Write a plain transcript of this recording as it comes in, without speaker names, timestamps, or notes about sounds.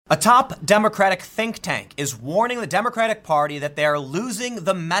A top Democratic think tank is warning the Democratic Party that they are losing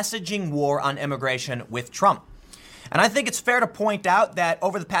the messaging war on immigration with Trump. And I think it's fair to point out that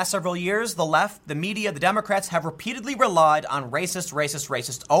over the past several years, the left, the media, the Democrats have repeatedly relied on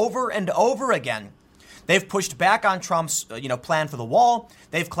racist over and over again. They've pushed back on Trump's, plan for the wall.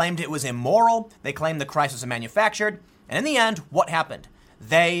 They've claimed it was immoral. They claimed the crisis was manufactured. And in the end, what happened?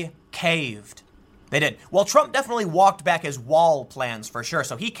 They caved. They did. Well, Trump definitely walked back his wall plans for sure,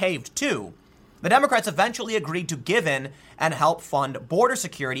 so he caved too. The Democrats eventually agreed to give in and help fund border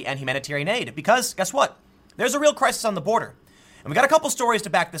security and humanitarian aid because, guess what? There's a real crisis on the border. And we got a couple stories to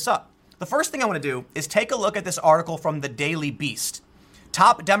back this up. The first thing I want to do is take a look at this article from the Daily Beast.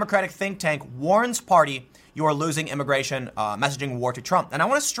 Top Democratic think tank warns party you are losing immigration messaging war to Trump. And I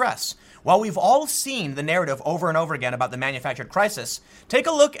want to stress, while we've all seen the narrative over and over again about the manufactured crisis, take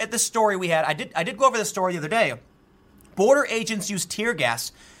a look at this story we had. I did go over this story the other day. Border agents used tear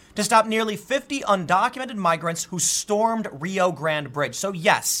gas to stop nearly 50 undocumented migrants who stormed Rio Grande Bridge. So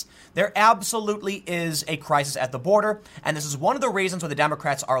yes, there absolutely is a crisis at the border, and this is one of the reasons why the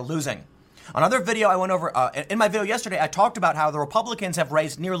Democrats are losing. Another video I went over, in my video yesterday, I talked about how the Republicans have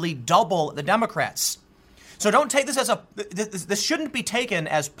raised nearly double the Democrats. So don't take this as this shouldn't be taken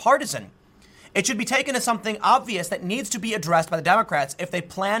as partisan. It should be taken as something obvious that needs to be addressed by the Democrats if they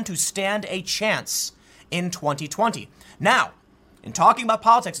plan to stand a chance in 2020. Now, in talking about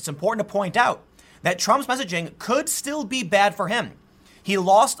politics, it's important to point out that Trump's messaging could still be bad for him. He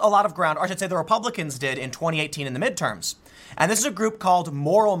lost a lot of ground, or I should say the Republicans did in 2018 in the midterms. And this is a group called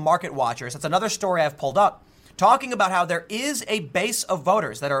Moral Market Watchers. That's another story I've pulled up, talking about how there is a base of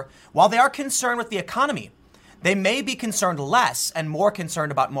voters that are, while they are concerned with the economy, they may be concerned less and more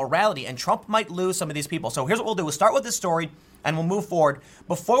concerned about morality, and Trump might lose some of these people. So here's what we'll do. We'll start with this story and we'll move forward.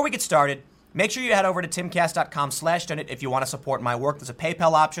 Before we get started, make sure you head over to timcast.com/donate if you want to support my work. There's a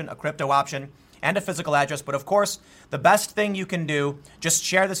PayPal option, a crypto option, and a physical address. But of course, the best thing you can do, just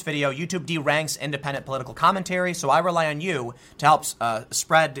share this video. YouTube deranks independent political commentary, so I rely on you to help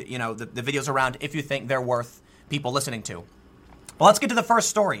spread, the videos around if you think they're worth people listening to. Well, let's get to the first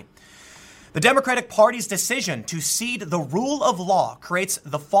story. The Democratic Party's decision to cede the rule of law creates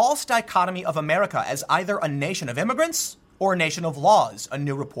the false dichotomy of America as either a nation of immigrants or a nation of laws, a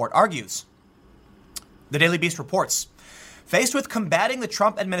new report argues. The Daily Beast reports, faced with combating the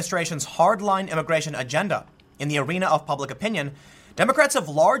Trump administration's hardline immigration agenda in the arena of public opinion, Democrats have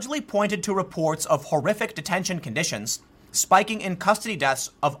largely pointed to reports of horrific detention conditions, spiking in custody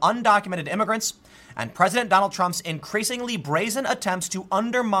deaths of undocumented immigrants, and President Donald Trump's increasingly brazen attempts to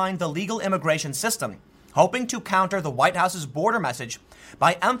undermine the legal immigration system, hoping to counter the White House's border message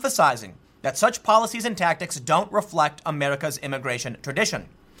by emphasizing that such policies and tactics don't reflect America's immigration tradition.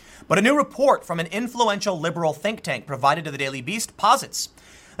 But a new report from an influential liberal think tank provided to the Daily Beast posits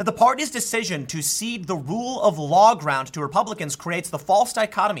that the party's decision to cede the rule of law ground to Republicans creates the false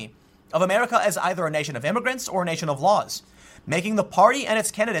dichotomy of America as either a nation of immigrants or a nation of laws, making the party and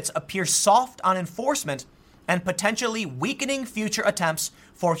its candidates appear soft on enforcement and potentially weakening future attempts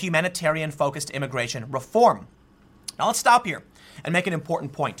for humanitarian-focused immigration reform. Now let's stop here and make an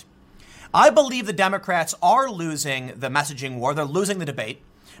important point. I believe the Democrats are losing the messaging war. They're losing the debate.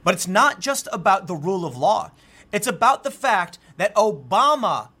 But it's not just about the rule of law. It's about the fact that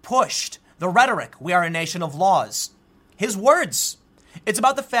Obama pushed the rhetoric, we are a nation of laws. His words. It's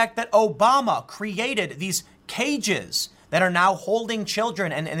about the fact that Obama created these cages that are now holding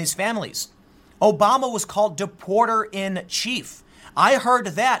children and these families. Obama was called deporter in chief. I heard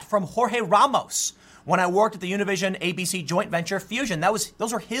that from Jorge Ramos when I worked at the Univision ABC joint venture Fusion.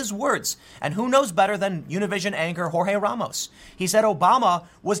 Those are his words. And who knows better than Univision anchor Jorge Ramos? He said Obama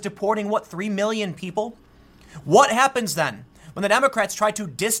was deporting, 3 million people? What happens then when the Democrats try to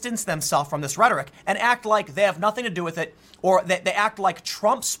distance themselves from this rhetoric and act like they have nothing to do with it, or they act like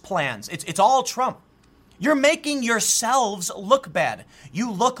Trump's plans? It's all Trump. You're making yourselves look bad.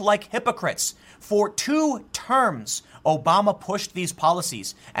 You look like hypocrites. For 2 terms, Obama pushed these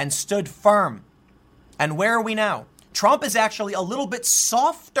policies and stood firm. And where are we now? Trump is actually a little bit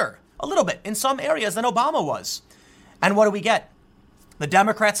softer, in some areas than Obama was. And what do we get? The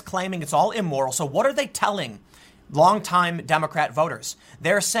Democrats claiming it's all immoral. So what are they telling longtime Democrat voters?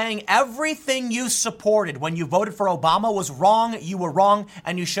 They're saying everything you supported when you voted for Obama was wrong, you were wrong,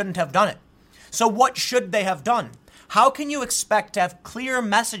 and you shouldn't have done it. So what should they have done? How can you expect to have clear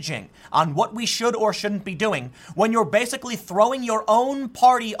messaging on what we should or shouldn't be doing when you're basically throwing your own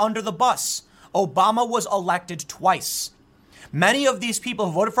party under the bus? Obama was elected twice. Many of these people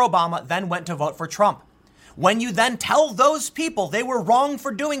who voted for Obama then went to vote for Trump. When you then tell those people they were wrong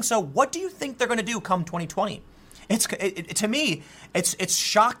for doing so, what do you think they're going to do come 2020? To me, it's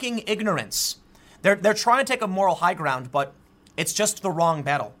shocking ignorance. They're trying to take a moral high ground, but it's just the wrong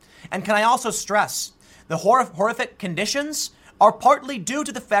battle. And can I also stress, the horrific conditions are partly due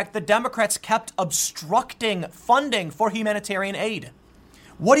to the fact that Democrats kept obstructing funding for humanitarian aid.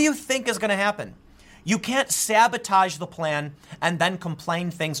 What do you think is going to happen? You can't sabotage the plan and then complain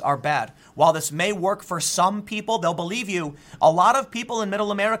things are bad. While this may work for some people, they'll believe you. A lot of people in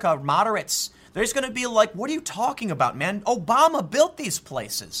middle America, moderates, they're just going to be like, what are you talking about, man? Obama built these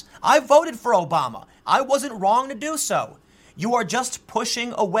places. I voted for Obama. I wasn't wrong to do so. You are just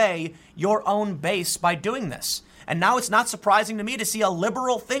pushing away your own base by doing this. And now it's not surprising to me to see a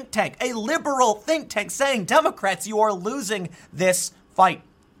liberal think tank saying, Democrats, you are losing this fight.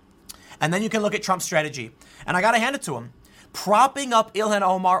 And then you can look at Trump's strategy. And I got to hand it to him. Propping up Ilhan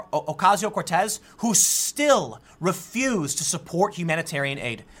Omar Ocasio-Cortez, who still refuse to support humanitarian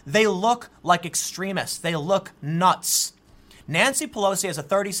aid. They look like extremists. They look nuts. Nancy Pelosi has a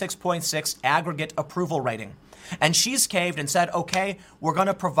 36.6 aggregate approval rating. And she's caved and said, okay, we're going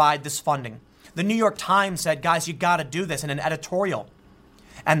to provide this funding. The New York Times said, guys, you got to do this in an editorial.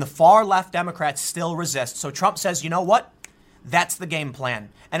 And the far left Democrats still resist. So Trump says, you know what? That's the game plan.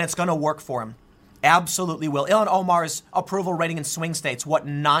 And it's going to work for him. Absolutely will. Ilhan Omar's approval rating in swing states,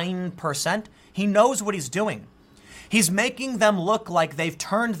 9%? He knows what he's doing. He's making them look like they've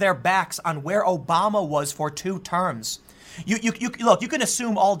turned their backs on where Obama was for 2 terms. Look, you can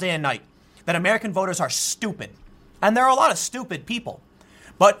assume all day and night that American voters are stupid. And there are a lot of stupid people.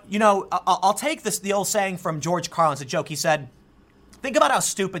 But, I'll take the old saying from George Carlin. It's a joke. He said, think about how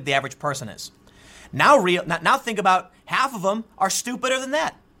stupid the average person is. Now think about half of them are stupider than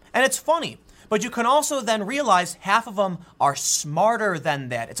that. And it's funny. But you can also then realize half of them are smarter than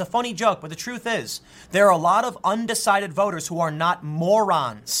that. It's a funny joke, but the truth is, there are a lot of undecided voters who are not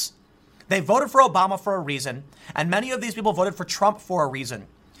morons. They voted for Obama for a reason, and many of these people voted for Trump for a reason.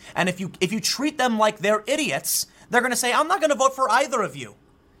 And if you treat them like they're idiots, they're going to say, I'm not going to vote for either of you.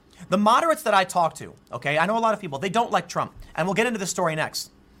 The moderates that I talk to, okay, I know a lot of people, they don't like Trump, and we'll get into this story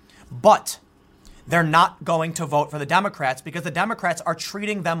next. But they're not going to vote for the Democrats because the Democrats are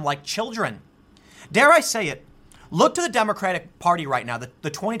treating them like children. Dare I say it, look to the Democratic Party right now, the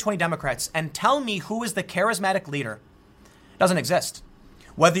 2020 Democrats, and tell me who is the charismatic leader. Doesn't exist.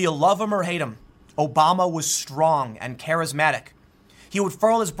 Whether you love him or hate him, Obama was strong and charismatic. He would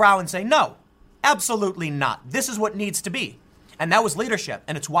furl his brow and say, no, absolutely not. This is what needs to be. And that was leadership,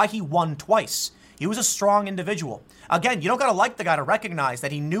 and it's why he won twice. He was a strong individual. Again, you don't got to like the guy to recognize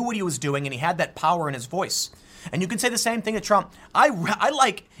that he knew what he was doing and he had that power in his voice. And you can say the same thing to Trump. I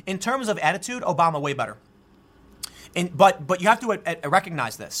like, in terms of attitude, Obama way better. But you have to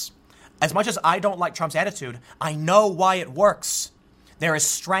recognize this. As much as I don't like Trump's attitude, I know why it works. There is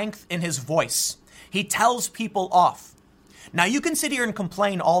strength in his voice. He tells people off. Now, you can sit here and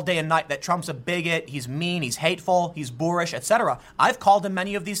complain all day and night that Trump's a bigot, he's mean, he's hateful, he's boorish, etc. I've called him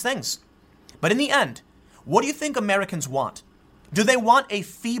many of these things. But in the end, what do you think Americans want? Do they want a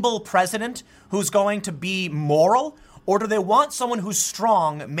feeble president who's going to be moral? Or do they want someone who's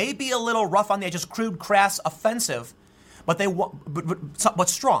strong, maybe a little rough on the edges, crude, crass, offensive, but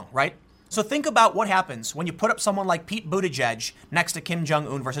strong, right? So think about what happens when you put up someone like Pete Buttigieg next to Kim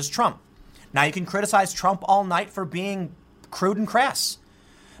Jong-un versus Trump. Now, you can criticize Trump all night for being crude and crass.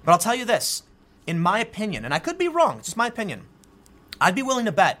 But I'll tell you this, in my opinion, and I could be wrong, it's just my opinion, I'd be willing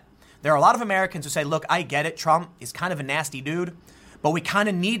to bet there are a lot of Americans who say, look, I get it, Trump is kind of a nasty dude, but we kind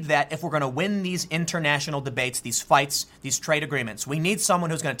of need that if we're going to win these international debates, these fights, these trade agreements. We need someone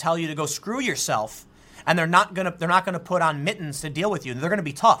who's going to tell you to go screw yourself, and they're not going to put on mittens to deal with you. They're going to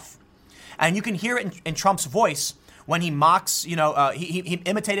be tough. And you can hear it in Trump's voice when he mocks, he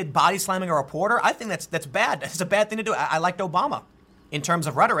imitated body slamming a reporter. I think that's bad. It's a bad thing to do. I liked Obama in terms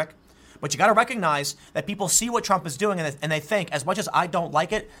of rhetoric. But you got to recognize that people see what Trump is doing and they think, as much as I don't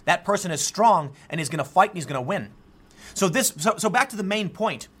like it, that person is strong and he's going to fight and he's going to win. So back to the main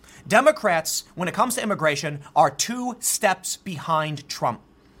point. Democrats, when it comes to immigration, are 2 steps behind Trump.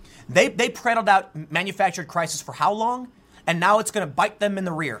 They prattled out manufactured crisis for how long? And now it's going to bite them in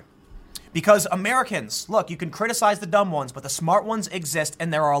the rear. Because Americans, look, you can criticize the dumb ones, but the smart ones exist,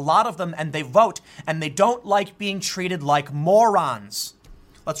 and there are a lot of them, and they vote, and they don't like being treated like morons.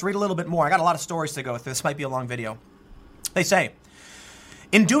 Let's read a little bit more. I got a lot of stories to go through. This might be a long video. They say,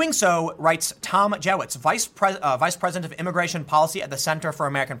 in doing so, writes Tom Jewett, Vice President of Immigration Policy at the Center for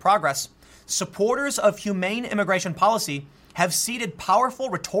American Progress, supporters of humane immigration policy have ceded powerful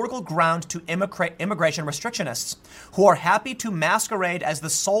rhetorical ground to immigration restrictionists who are happy to masquerade as the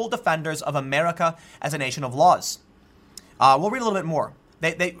sole defenders of America as a nation of laws. We'll read a little bit more.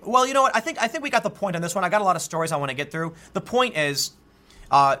 Well, you know what? I think we got the point on this one. I got a lot of stories I want to get through. The point is,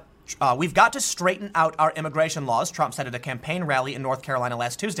 we've got to straighten out our immigration laws, Trump said at a campaign rally in North Carolina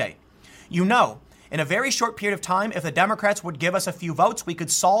last Tuesday. You know, in a very short period of time, if the Democrats would give us a few votes, we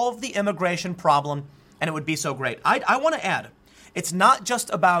could solve the immigration problem, and it would be so great. I want to add, it's not just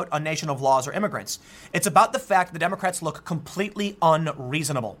about a nation of laws or immigrants. It's about the fact the Democrats look completely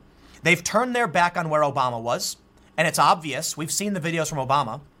unreasonable. They've turned their back on where Obama was, and it's obvious. We've seen the videos from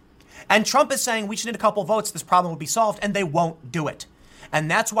Obama. And Trump is saying we just need a couple votes, this problem will be solved, and they won't do it. And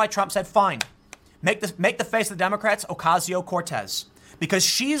that's why Trump said, fine, make the face of the Democrats Ocasio-Cortez, because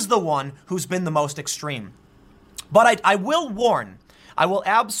she's the one who's been the most extreme. But I will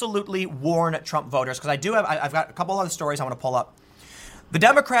absolutely warn Trump voters, because I've got a couple other stories I want to pull up. The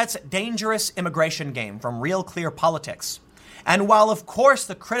Democrats' dangerous immigration game from Real Clear Politics. And while, of course,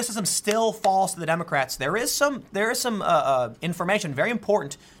 the criticism still falls to the Democrats, there is some information very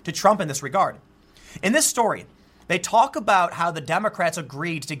important to Trump in this regard. In this story, they talk about how the Democrats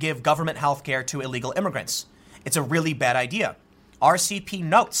agreed to give government health care to illegal immigrants. It's a really bad idea. RCP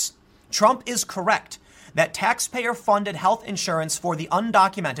notes, Trump is correct that taxpayer-funded health insurance for the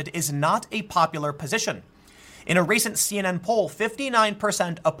undocumented is not a popular position. In a recent CNN poll,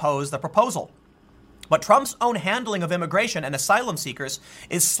 59% oppose the proposal. But Trump's own handling of immigration and asylum seekers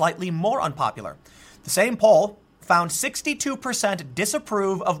is slightly more unpopular. The same poll found 62%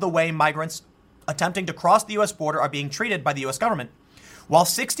 disapprove of the way migrants attempting to cross the U.S. border are being treated by the U.S. government, while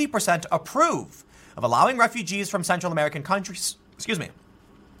 60% approve of allowing refugees from Central American countries,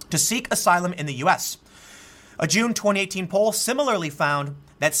 to seek asylum in the U.S. A June 2018 poll similarly found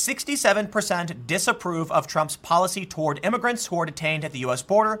that 67% disapprove of Trump's policy toward immigrants who are detained at the U.S.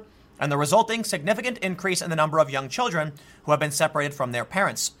 border, and the resulting significant increase in the number of young children who have been separated from their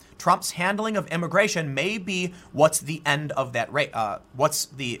parents. Trump's handling of immigration may be what's the end of that race.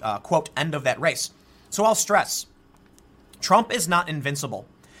 Quote, end of that race. So I'll stress, Trump is not invincible,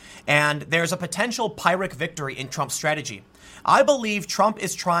 and there's a potential Pyrrhic victory in Trump's strategy. I believe Trump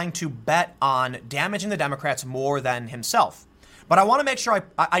is trying to bet on damaging the Democrats more than himself. But I want to make sure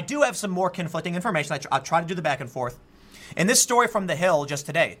I do have some more conflicting information. I'll try to do the back and forth. In this story from The Hill just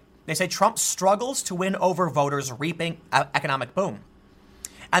today, they say Trump struggles to win over voters, reaping economic boom.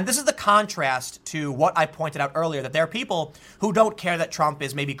 And this is the contrast to what I pointed out earlier, that there are people who don't care that Trump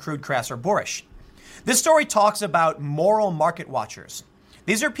is maybe crude, crass, or boorish. This story talks about moral market watchers.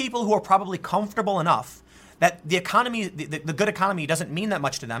 These are people who are probably comfortable enough that the economy, the good economy doesn't mean that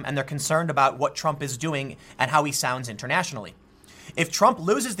much to them, and they're concerned about what Trump is doing and how he sounds internationally. If Trump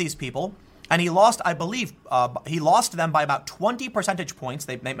loses these people, and he lost, I believe, he lost them by about 20 percentage points,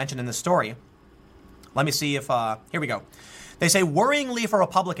 they mentioned in the story. Let me see if, here we go. They say, worryingly for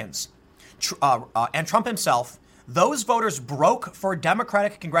Republicans and Trump himself, those voters broke for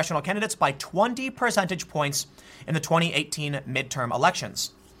Democratic congressional candidates by 20 percentage points in the 2018 midterm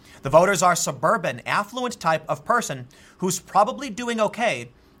elections. The voters are suburban, affluent type of person who's probably doing okay,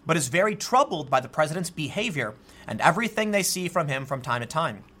 but is very troubled by the president's behavior and everything they see from him from time to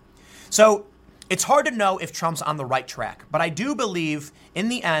time. So it's hard to know if Trump's on the right track, but I do believe in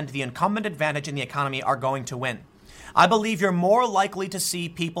the end, the incumbent advantage in the economy are going to win. I believe you're more likely to see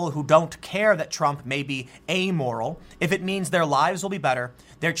people who don't care that Trump may be amoral if it means their lives will be better,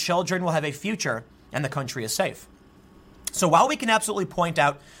 their children will have a future, and the country is safe. So while we can absolutely point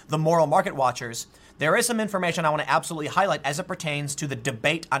out the moral market watchers, there is some information I want to absolutely highlight as it pertains to the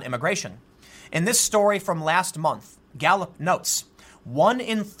debate on immigration. In this story from last month, Gallup notes 1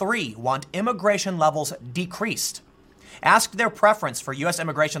 in 3 want immigration levels decreased. Asked their preference for U.S.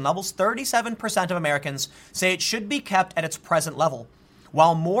 immigration levels, 37% of Americans say it should be kept at its present level,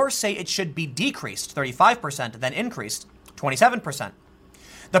 while more say it should be decreased, 35%, than increased, 27%.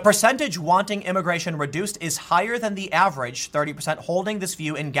 The percentage wanting immigration reduced is higher than the average, 30% holding this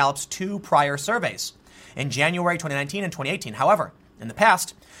view in Gallup's 2 prior surveys, in January 2019 and 2018. However, in the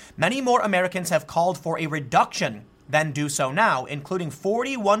past, many more Americans have called for a reduction than do so now, including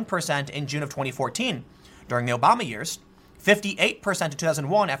 41% in June of 2014 during the Obama years, 58% in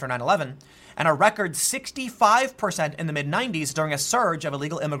 2001 after 9/11, and a record 65% in the mid-90s during a surge of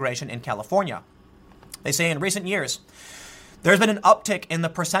illegal immigration in California. They say in recent years, there's been an uptick in the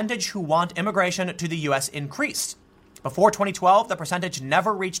percentage who want immigration to the U.S. increased. Before 2012, the percentage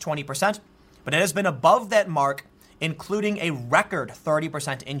never reached 20%, but it has been above that mark, including a record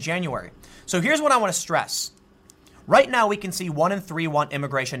 30% in January. So here's what I want to stress. Right now, we can see 1 in 3 want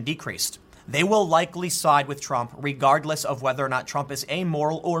immigration decreased. They will likely side with Trump regardless of whether or not Trump is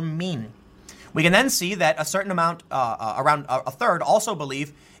amoral or mean. We can then see that a certain amount, around a third, also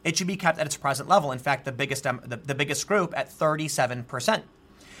believe it should be kept at its present level. In fact, the biggest group at 37%.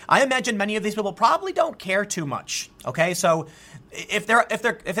 I imagine many of these people probably don't care too much. Okay, so if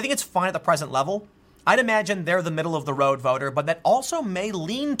they think it's fine at the present level, I'd imagine they're the middle of the road voter, but that also may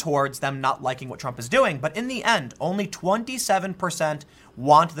lean towards them not liking what Trump is doing. But in the end, only 27%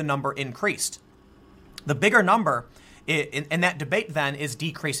 want the number increased. The bigger number in that debate then is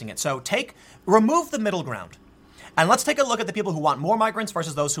decreasing it. So remove the middle ground. And let's take a look at the people who want more migrants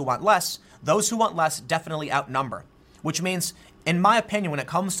versus those who want less. Those who want less definitely outnumber, which means, in my opinion, when it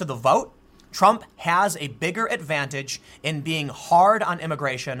comes to the vote, Trump has a bigger advantage in being hard on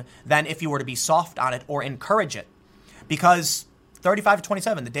immigration than if he were to be soft on it or encourage it. Because 35 to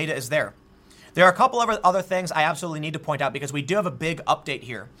 27, the data is there. There are a couple of other things I absolutely need to point out because we do have a big update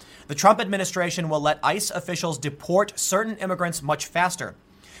here. The Trump administration will let ICE officials deport certain immigrants much faster.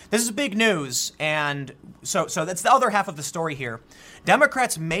 This is big news, and so that's the other half of the story here.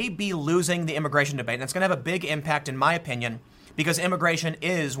 Democrats may be losing the immigration debate, and it's going to have a big impact, in my opinion, because immigration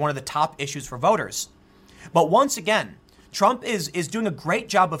is one of the top issues for voters. But once again, Trump is doing a great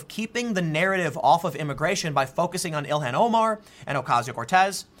job of keeping the narrative off of immigration by focusing on Ilhan Omar and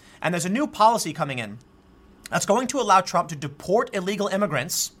Ocasio-Cortez. And there's a new policy coming in that's going to allow Trump to deport illegal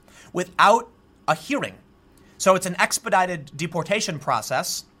immigrants without a hearing. So it's an expedited deportation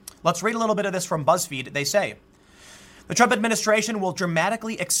process. Let's read a little bit of this from BuzzFeed. They say, the Trump administration will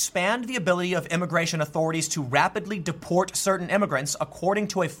dramatically expand the ability of immigration authorities to rapidly deport certain immigrants, according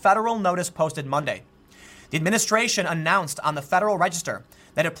to a federal notice posted Monday. The administration announced on the Federal Register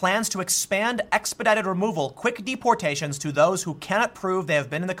that it plans to expand expedited removal, quick deportations to those who cannot prove they have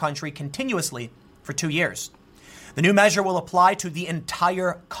been in the country continuously for 2 years. The new measure will apply to the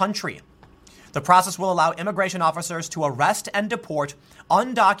entire country. The process will allow immigration officers to arrest and deport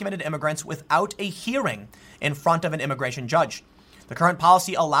undocumented immigrants without a hearing in front of an immigration judge. The current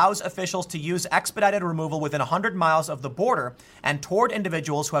policy allows officials to use expedited removal within 100 miles of the border and toward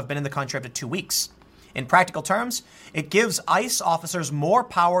individuals who have been in the country up to 2 weeks. In practical terms, it gives ICE officers more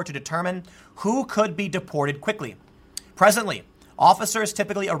power to determine who could be deported quickly. Presently, officers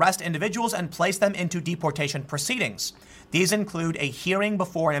typically arrest individuals and place them into deportation proceedings. These include a hearing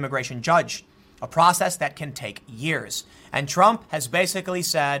before an immigration judge, a process that can take years. And Trump has basically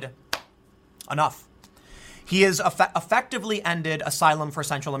said, enough. He has effectively ended asylum for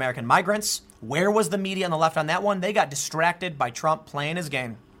Central American migrants. Where was the media on the left on that one? They got distracted by Trump playing his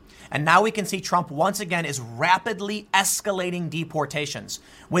game. And now we can see Trump once again is rapidly escalating deportations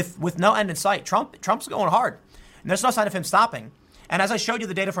with no end in sight. Trump's going hard, and there's no sign of him stopping. And as I showed you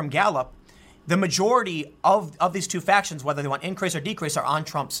the data from Gallup, the majority of these two factions, whether they want increase or decrease, are on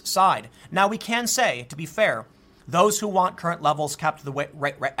Trump's side. Now, we can say, to be fair, those who want current levels kept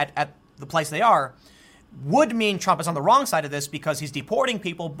at the place they are would mean Trump is on the wrong side of this because he's deporting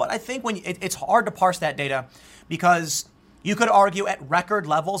people. But I think it's hard to parse that data because you could argue at record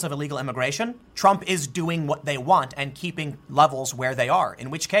levels of illegal immigration, Trump is doing what they want and keeping levels where they are,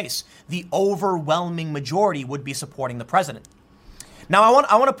 in which case the overwhelming majority would be supporting the president. Now,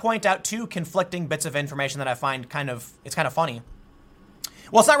 I want to point out two conflicting bits of information that I find kind of funny.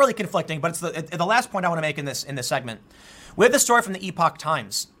 Well, it's not really conflicting, but it's the last point I want to make in this segment. We have this story from the Epoch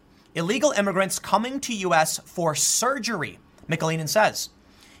Times. Illegal immigrants coming to U.S. for surgery, Michelinin says.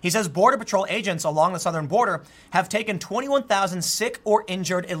 He says Border Patrol agents along the southern border have taken 21,000 sick or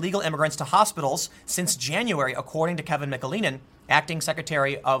injured illegal immigrants to hospitals since January, according to Kevin Michelinin, acting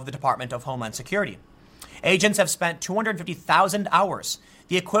secretary of the Department of Homeland Security. Agents have spent 250,000 hours,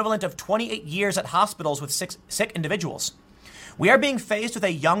 the equivalent of 28 years at hospitals with sick individuals. We are being faced with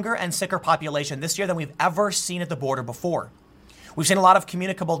a younger and sicker population this year than we've ever seen at the border before. We've seen a lot of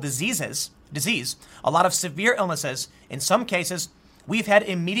communicable disease, a lot of severe illnesses. In some cases, we've had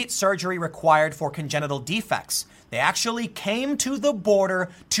immediate surgery required for congenital defects. They actually came to the border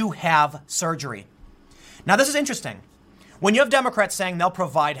to have surgery. Now, this is interesting. When you have Democrats saying they'll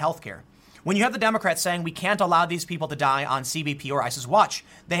provide health care, when you have the Democrats saying we can't allow these people to die on CBP or ICE's watch,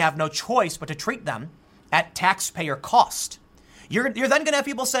 they have no choice but to treat them at taxpayer cost. You're then going to have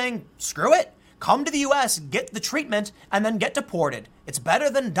people saying, screw it, come to the U.S., get the treatment, and then get deported. It's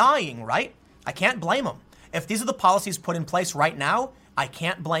better than dying, right? I can't blame them. If these are the policies put in place right now, I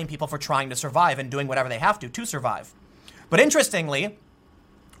can't blame people for trying to survive and doing whatever they have to survive. But interestingly,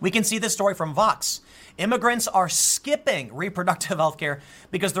 we can see this story from Vox. Immigrants are skipping reproductive health care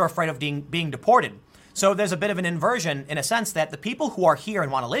because they're afraid of being deported. So there's a bit of an inversion in a sense that the people who are here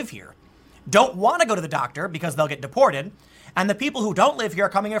and want to live here don't want to go to the doctor because they'll get deported. And the people who don't live here are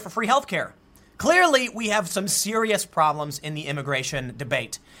coming here for free health care Clearly, we have some serious problems in the immigration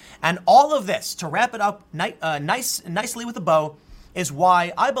debate. And all of this, to wrap it up nicely with a bow, is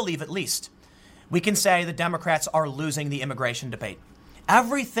why I believe, at least, we can say the Democrats are losing the immigration debate.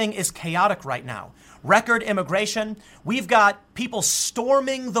 Everything is chaotic right now. Record immigration. We've got people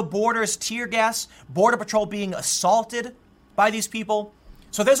storming the borders, tear gas, Border Patrol being assaulted by these people.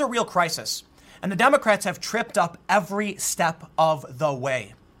 So there's a real crisis. And the Democrats have tripped up every step of the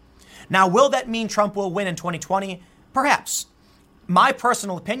way. Now, will that mean Trump will win in 2020? Perhaps. My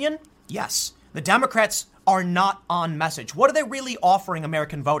personal opinion, yes. The Democrats are not on message. What are they really offering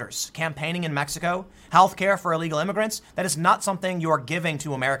American voters? Campaigning in Mexico? Healthcare for illegal immigrants? That is not something you are giving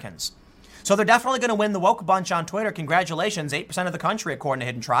to Americans. So they're definitely going to win the woke bunch on Twitter. Congratulations, 8% of the country, according to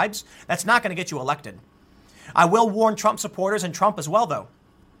Hidden Tribes. That's not going to get you elected. I will warn Trump supporters and Trump as well, though.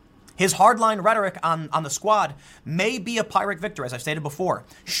 His hardline rhetoric on the squad may be a Pyrrhic victory, as I've stated before.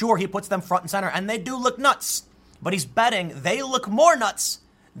 Sure, he puts them front and center, and they do look nuts. But he's betting they look more nuts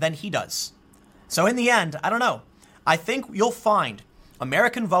than he does. So in the end, I don't know. I think you'll find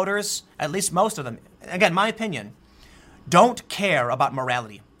American voters, at least most of them, again, my opinion, don't care about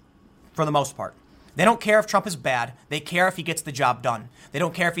morality for the most part. They don't care if Trump is bad. They care if he gets the job done. They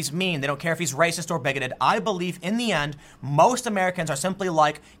don't care if he's mean. They don't care if he's racist or bigoted. I believe in the end, most Americans are simply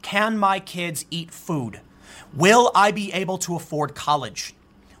like, can my kids eat food? Will I be able to afford college?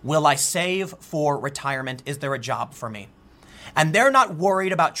 Will I save for retirement? Is there a job for me? And they're not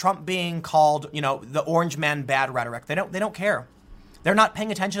worried about Trump being called, the orange man bad rhetoric. They don't care. They're not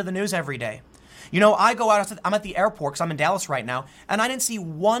paying attention to the news every day. I go out, I'm at the airport because I'm in Dallas right now, and I didn't see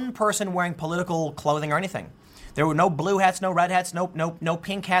one person wearing political clothing or anything. There were no blue hats, no red hats, no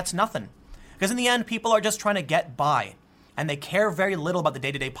pink hats, nothing. Because in the end, people are just trying to get by, and they care very little about the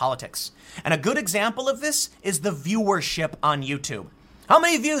day-to-day politics. And a good example of this is the viewership on YouTube. How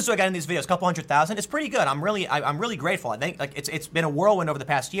many views do I get in these videos? A couple 100,000? It's pretty good. I'm really grateful. I think it's been a whirlwind over the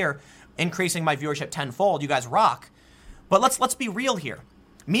past year, increasing my viewership tenfold. You guys rock. But let's be real here.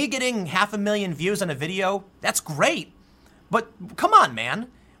 Me getting 500,000 views on a video, that's great. But come on, man.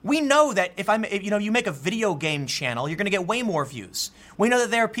 We know that if you make a video game channel, you're going to get way more views. We know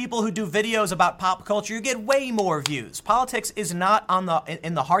that there are people who do videos about pop culture, you get way more views. Politics is not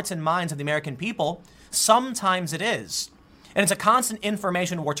in the hearts and minds of the American people. Sometimes it is. And it's a constant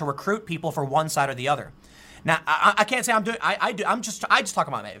information war to recruit people for one side or the other. Now, I can't say I'm doing, I just talk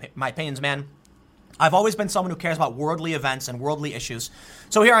about my opinions, man. I've always been someone who cares about worldly events and worldly issues.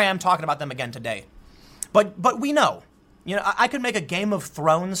 So here I am talking about them again today. But we know, I could make a Game of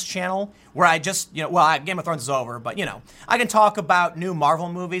Thrones channel where I just, Game of Thrones is over, but I can talk about new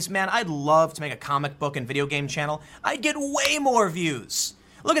Marvel movies. Man, I'd love to make a comic book and video game channel. I'd get way more views.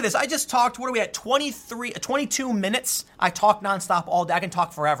 Look at this. I just talked, what are we at, 22 minutes? I talk nonstop all day. I can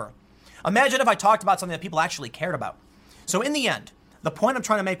talk forever. Imagine if I talked about something that people actually cared about. So in the end, the point I'm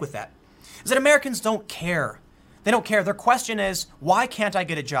trying to make with that is that Americans don't care. They don't care. Their question is, why can't I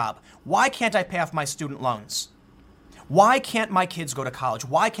get a job? Why can't I pay off my student loans? Why can't my kids go to college?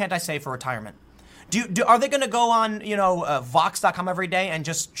 Why can't I save for retirement? Are they going to go on, Vox.com every day and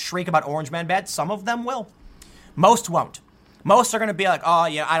just shriek about Orange Man bad? Some of them will. Most won't. Most are going to be like, oh,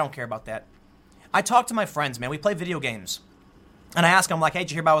 yeah, I don't care about that. I talk to my friends, man. We play video games. And I ask them, like, hey,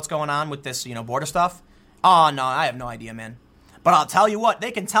 did you hear about what's going on with this, border stuff? Oh, no, I have no idea, man. But I'll tell you what,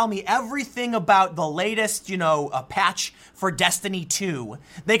 they can tell me everything about the latest, a patch for Destiny 2.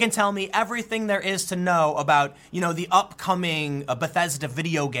 They can tell me everything there is to know about, the upcoming Bethesda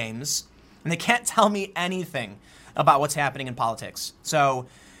video games. And they can't tell me anything about what's happening in politics. So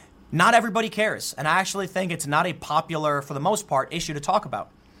not everybody cares. And I actually think it's not a popular, for the most part, issue to talk about.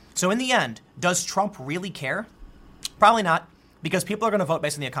 So in the end, does Trump really care? Probably not. Because people are going to vote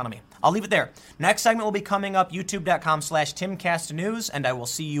based on the economy. I'll leave it there. Next segment will be coming up, youtube.com/TimCastNews, and I will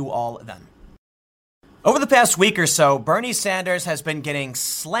see you all then. Over the past week or so, Bernie Sanders has been getting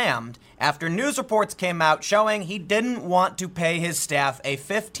slammed after news reports came out showing he didn't want to pay his staff a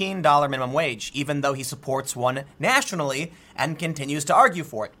 $15 minimum wage, even though he supports one nationally and continues to argue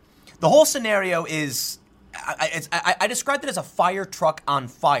for it. The whole scenario is, I described it as a fire truck on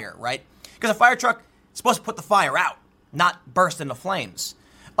fire, right? Because a fire truck is supposed to put the fire out, not burst into flames.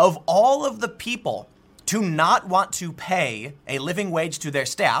 Of all of the people to not want to pay a living wage to their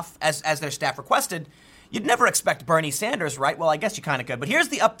staff, as their staff requested, you'd never expect Bernie Sanders, right? Well, I guess you kind of could. But here's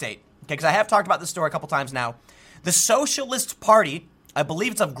the update, okay, because I have talked about this story a couple times now. The Socialist Party, I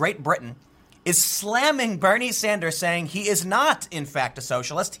believe it's of Great Britain, is slamming Bernie Sanders, saying he is not, in fact, a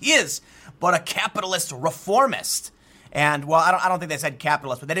socialist. He is, but a capitalist reformist. And, well, I don't think they said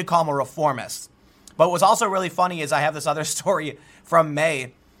capitalist, but they did call him a reformist. But what was also really funny is I have this other story from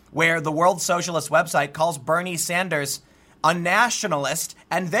May where the World Socialist website calls Bernie Sanders a nationalist,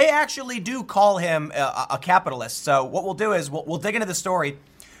 and they actually do call him a capitalist. So what we'll do is we'll dig into the story,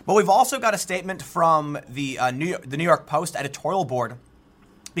 but we've also got a statement from the New York Post editorial board,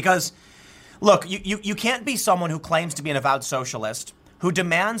 because look, you can't be someone who claims to be an avowed socialist, who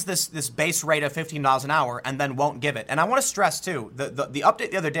demands this base rate of $15 an hour and then won't give it. And I want to stress too, the update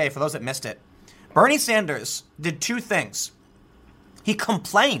the other day, for those that missed it, Bernie Sanders did two things. He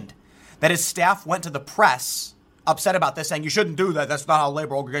complained that his staff went to the press upset about this, saying you shouldn't do that. That's not how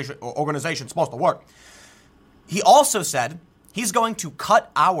labor organization's supposed to work. He also said he's going to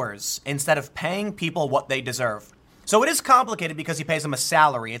cut hours instead of paying people what they deserve. So it is complicated because he pays them a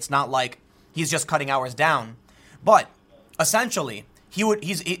salary. It's not like he's just cutting hours down. But essentially,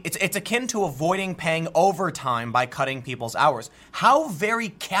 it's akin to avoiding paying overtime by cutting people's hours. How very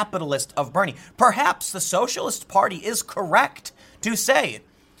capitalist of Bernie. Perhaps the Socialist Party is correct to say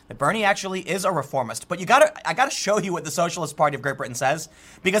that Bernie actually is a reformist. But I gotta show you what the Socialist Party of Great Britain says,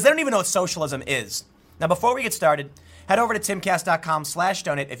 because they don't even know what socialism is. Now, before we get started, head over to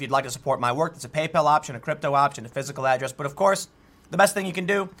timcast.com/donate if you'd like to support my work. There's a PayPal option, a crypto option, a physical address. But of course, the best thing you can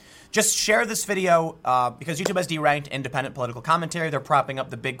do, just share this video because YouTube has deranked independent political commentary. They're propping up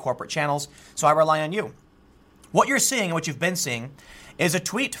the big corporate channels, so I rely on you. What you're seeing and what you've been seeing is a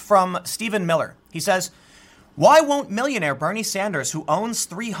tweet from Stephen Miller. He says, "Why won't millionaire Bernie Sanders, who owns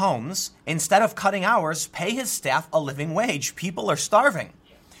 3 homes, instead of cutting hours, pay his staff a living wage? People are starving."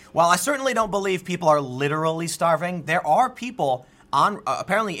 While I certainly don't believe people are literally starving, there are people on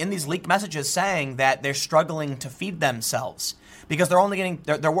apparently in these leaked messages saying that they're struggling to feed themselves because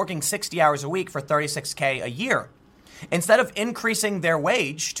they're working 60 hours a week for $36K a year. Instead of increasing their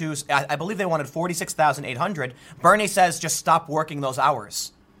wage to, I believe they wanted $46,800, Bernie says just stop working those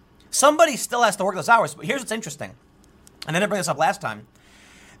hours. Somebody still has to work those hours, but here's what's interesting. And I didn't bring this up last time.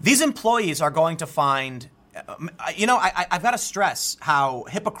 These employees are going to find, I've got to stress how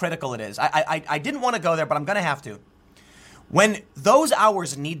hypocritical it is. I didn't want to go there, but I'm going to have to. When those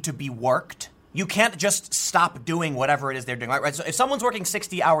hours need to be worked, you can't just stop doing whatever it is they're doing, right? So if someone's working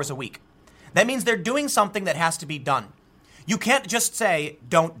 60 hours a week, that means they're doing something that has to be done. You can't just say,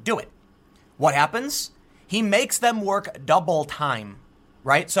 don't do it. What happens? He makes them work double time,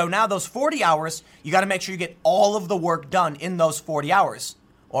 right? So now those 40 hours, you got to make sure you get all of the work done in those 40 hours,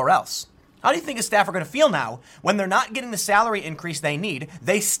 or else. How do you think his staff are going to feel now when they're not getting the salary increase they need?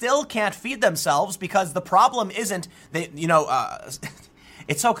 They still can't feed themselves because the problem isn't,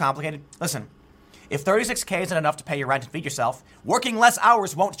 it's so complicated. Listen, if $36K isn't enough to pay your rent and feed yourself, working less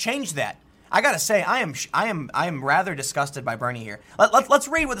hours won't change that. I got to say, I am rather disgusted by Bernie here. Let's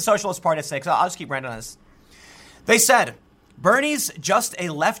read what the Socialist Party says, because I'll just keep ranting on this. They said, Bernie's just a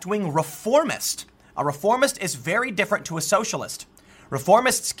left-wing reformist. A reformist is very different to a socialist.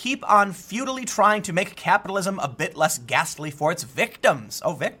 Reformists keep on futilely trying to make capitalism a bit less ghastly for its victims.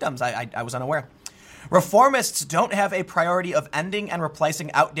 Oh, victims. I was unaware. Reformists don't have a priority of ending and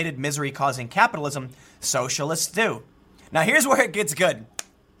replacing outdated misery-causing capitalism. Socialists do. Now, here's where it gets good,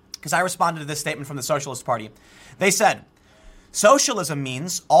 because I responded to this statement from the Socialist Party. They said, socialism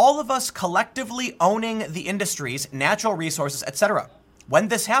means all of us collectively owning the industries, natural resources, etc. When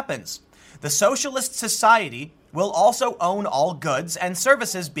this happens, the socialist society will also own all goods and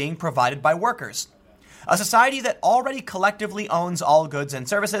services being provided by workers. A society that already collectively owns all goods and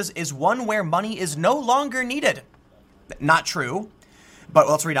services is one where money is no longer needed. Not true, but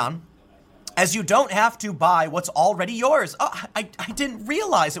let's read on. As you don't have to buy what's already yours. Oh, I didn't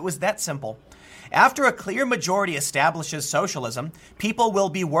realize it was that simple. After a clear majority establishes socialism, people will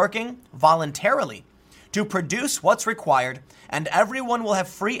be working voluntarily to produce what's required, and everyone will have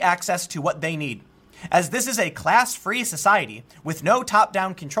free access to what they need. As this is a class-free society with no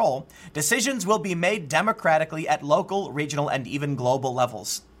top-down control, decisions will be made democratically at local, regional, and even global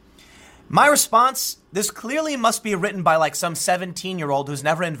levels. My response, this clearly must be written by like some 17-year-old who's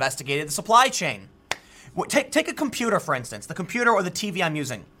never investigated the supply chain. Take a computer, for instance, the computer or the TV I'm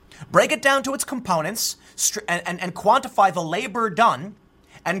using. Break it down to its components and quantify the labor done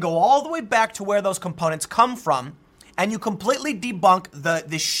and go all the way back to where those components come from, and you completely debunk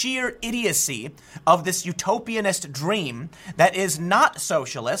the sheer idiocy of this utopianist dream that is not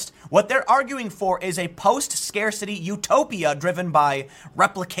socialist. What they're arguing for is a post-scarcity utopia driven by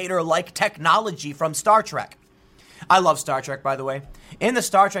replicator-like technology from Star Trek. I love Star Trek, by the way. In the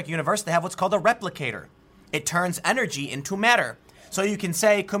Star Trek universe, they have what's called a replicator. It turns energy into matter. So you can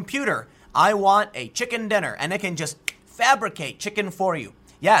say, computer, I want a chicken dinner, and it can just fabricate chicken for you.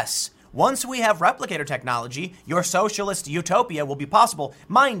 Yes. Once we have replicator technology, your socialist utopia will be possible.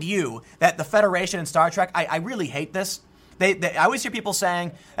 Mind you, that the Federation in Star Trek, I really hate this. I always hear people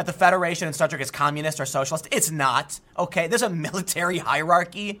saying that the Federation in Star Trek is communist or socialist. It's not, okay? There's a military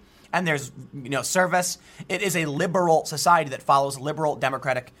hierarchy and there's, service. It is a liberal society that follows liberal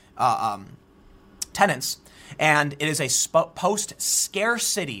democratic tenets, and it is a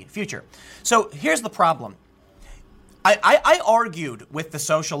post-scarcity future. So here's the problem. I argued with the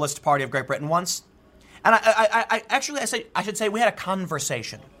Socialist Party of Great Britain once, and I should say we had a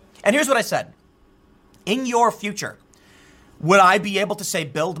conversation. And here's what I said. In your future, would I be able to, say,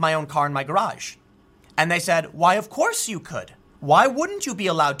 build my own car in my garage? And they said, why, of course you could. Why wouldn't you be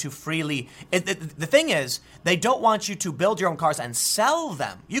allowed to freely? The thing is, they don't want you to build your own cars and sell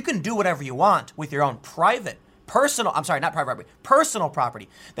them. You can do whatever you want with your own personal property.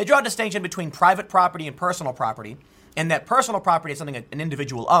 They draw a distinction between private property and personal property, and that personal property is something an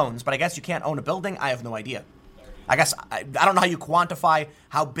individual owns, but I guess you can't own a building? I have no idea. I guess I don't know how you quantify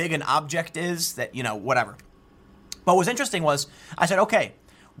how big an object is that, whatever. But what was interesting was I said, okay,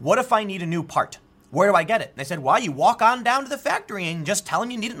 what if I need a new part? Where do I get it? And they said, well, you walk on down to the factory and just tell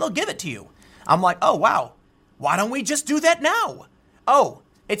them you need it and they'll give it to you. I'm like, oh, wow. Why don't we just do that now? Oh,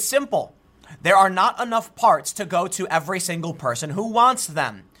 it's simple. There are not enough parts to go to every single person who wants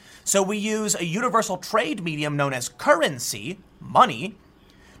them. So we use a universal trade medium known as currency, money,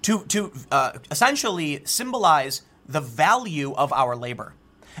 to essentially symbolize the value of our labor.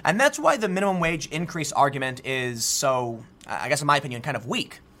 And that's why the minimum wage increase argument is so, I guess in my opinion, kind of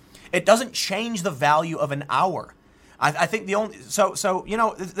weak. It doesn't change the value of an hour. I think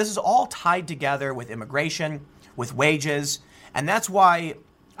this is all tied together with immigration, with wages, and that's why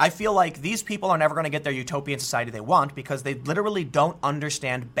I feel like these people are never going to get their utopian society they want because they literally don't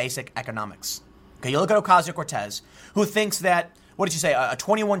understand basic economics. Okay, you look at Ocasio-Cortez, who thinks that, what did you say, a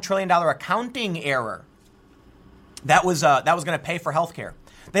 $21 trillion accounting error that was going to pay for healthcare.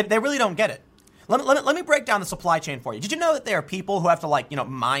 They really don't get it. Let me break down the supply chain for you. Did you know that there are people who have to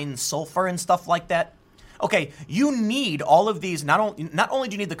mine sulfur and stuff like that? Okay, you need all of these. Not only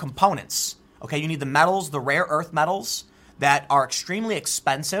do you need the components. Okay, you need the metals, the rare earth metals that are extremely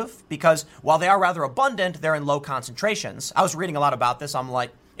expensive because while they are rather abundant, they're in low concentrations. I was reading a lot about this. I'm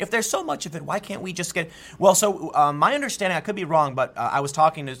like, if there's so much of it, why can't we just get? Well, so my understanding, I could be wrong, but I was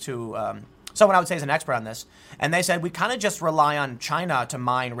talking to someone I would say is an expert on this, and they said we kind of just rely on China to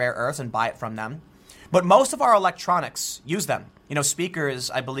mine rare earths and buy it from them. But most of our electronics use them.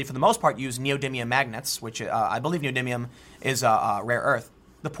 Speakers, I believe, for the most part, use neodymium magnets, which I believe neodymium is a rare earth.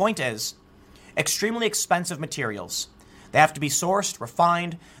 The point is, extremely expensive materials. They have to be sourced,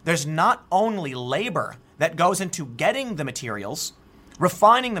 refined. There's not only labor that goes into getting the materials,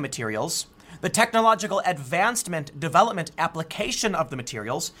 refining the materials, the technological advancement, development, application of the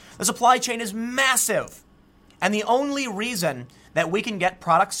materials. The supply chain is massive. And the only reason that we can get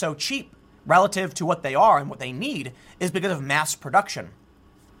products so cheap relative to what they are and what they need is because of mass production.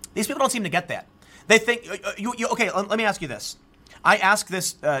 These people don't seem to get that. They think, okay, let me ask you this. I ask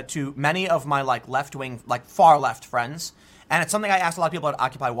this to many of my left-wing, far left friends, and it's something I ask a lot of people at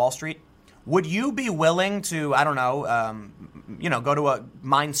Occupy Wall Street. Would you be willing to, go to a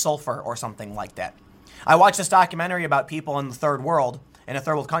mine sulfur or something like that? I watched this documentary about people in the third world, in a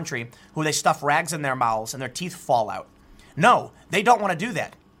third world country, who they stuff rags in their mouths and their teeth fall out. No, they don't want to do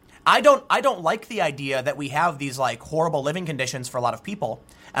that. I don't like the idea that we have these horrible living conditions for a lot of people,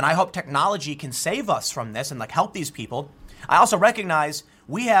 and I hope technology can save us from this and help these people. I also recognize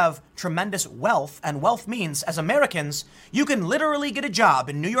we have tremendous wealth, and wealth means, as Americans, you can literally get a job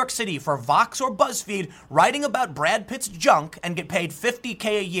in New York City for Vox or BuzzFeed writing about Brad Pitt's junk and get paid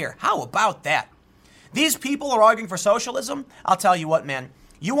 $50K a year. How about that? These people are arguing for socialism. I'll tell you what, man.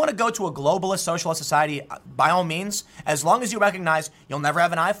 You want to go to a globalist socialist society, by all means, as long as you recognize you'll never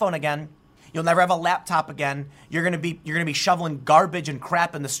have an iPhone again. You'll never have a laptop again. You're going to be shoveling garbage and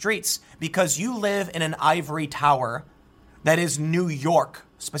crap in the streets because you live in an ivory tower that is New York,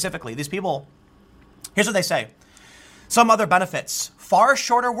 specifically. These people, here's what they say. Some other benefits. Far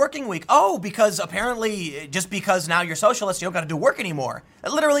shorter working week. Oh, because apparently just because now you're socialist, you don't got to do work anymore.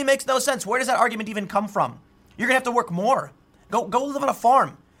 It literally makes no sense. Where does that argument even come from? You're going to have to work more. Go live on a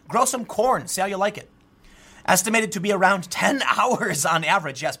farm. Grow some corn. See how you like it. Estimated to be around 10 hours on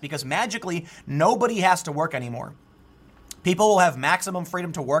average. Yes, because magically nobody has to work anymore. People will have maximum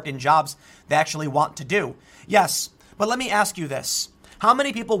freedom to work in jobs they actually want to do. Yes, but let me ask you this. How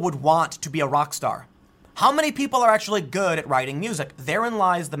many people would want to be a rock star? How many people are actually good at writing music? Therein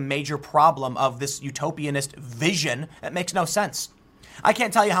lies the major problem of this utopianist vision that makes no sense. I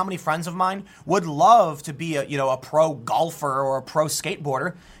can't tell you how many friends of mine would love to be a pro golfer or a pro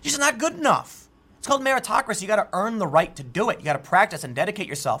skateboarder. It's just not good enough. It's called meritocracy. You got to earn the right to do it. You got to practice and dedicate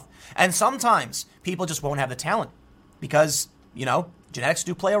yourself. And sometimes people just won't have the talent. because, genetics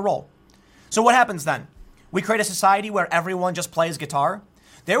do play a role. So what happens then? We create a society where everyone just plays guitar.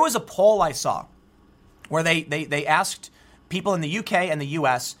 There was a poll I saw where they asked people in the UK and the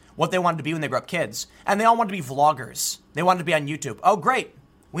US what they wanted to be when they grew up kids. And they all wanted to be vloggers. They wanted to be on YouTube. Oh, great.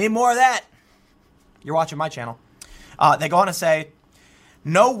 We need more of that. You're watching my channel. They go on to say,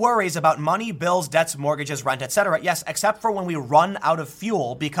 no worries about money, bills, debts, mortgages, rent, etc. Yes, except for when we run out of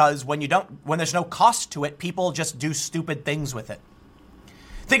fuel, because when there's no cost to it, people just do stupid things with it.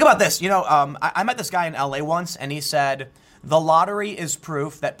 Think about this. I met this guy in LA once, and he said, the lottery is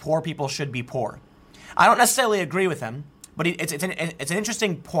proof that poor people should be poor. I don't necessarily agree with him, but it's an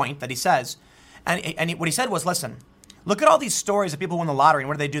interesting point that he says. And what he said was, listen, look at all these stories of people who win the lottery, and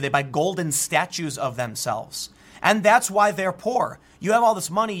what do? They buy golden statues of themselves. And that's why they're poor. You have all this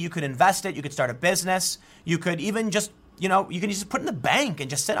money, you could invest it, you could start a business, you could even just, you can just put it in the bank and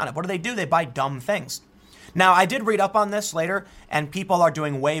just sit on it. What do? They buy dumb things. Now, I did read up on this later, and people are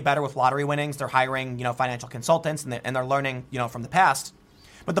doing way better with lottery winnings. They're hiring, financial consultants, and they're learning, from the past.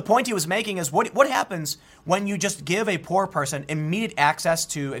 But the point he was making is what happens when you just give a poor person immediate access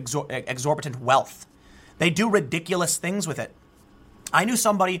to exorbitant wealth? They do ridiculous things with it. I knew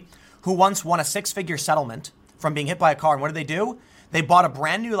somebody who once won a 6-figure settlement from being hit by a car, and what do? They bought a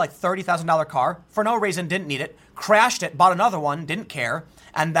brand new, $30,000 car for no reason, didn't need it, crashed it, bought another one, didn't care,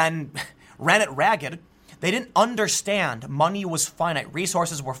 and then ran it ragged. They didn't understand money was finite,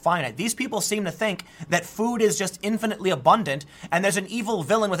 resources were finite. These people seem to think that food is just infinitely abundant, and there's an evil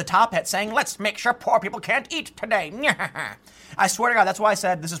villain with a top hat saying, let's make sure poor people can't eat today. I swear to God, that's why I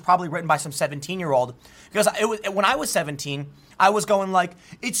said this is probably written by some 17-year-old, because when I was 17, I was going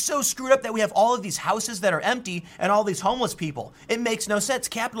it's so screwed up that we have all of these houses that are empty and all these homeless people. It makes no sense.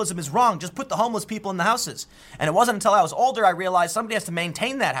 Capitalism is wrong. Just put the homeless people in the houses. And it wasn't until I was older I realized somebody has to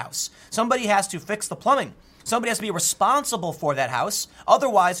maintain that house. Somebody has to fix the plumbing. Somebody has to be responsible for that house.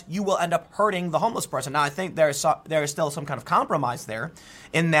 Otherwise, you will end up hurting the homeless person. Now, I think there is still some kind of compromise there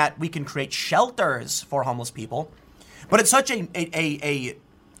in that we can create shelters for homeless people. But it's such a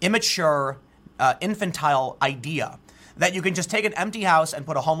immature, infantile idea that you can just take an empty house and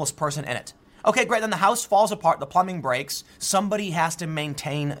put a homeless person in it. Okay, great. Then the house falls apart. The plumbing breaks. Somebody has to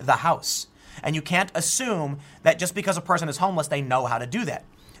maintain the house. And you can't assume that just because a person is homeless, they know how to do that.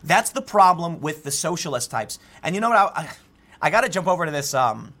 That's the problem with the socialist types. And you know what? I got to jump over to this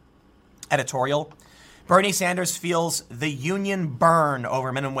editorial. Bernie Sanders feels the union burn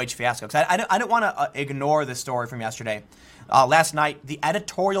over minimum wage fiasco. I don't want to ignore this story from yesterday. Last night, the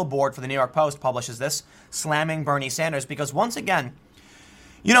editorial board for the New York Post publishes this, slamming Bernie Sanders because once again,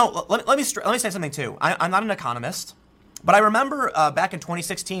 let me say something too. I'm not an economist, but I remember back in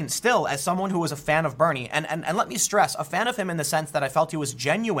 2016, still as someone who was a fan of Bernie, and let me stress, a fan of him in the sense that I felt he was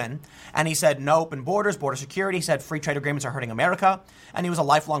genuine, and he said no open borders, border security, he said free trade agreements are hurting America, and he was a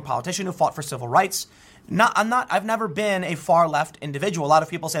lifelong politician who fought for civil rights. I've never been a far left individual. A lot of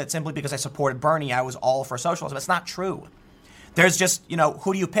people say that simply because I supported Bernie, I was all for socialism. It's not true. There's just,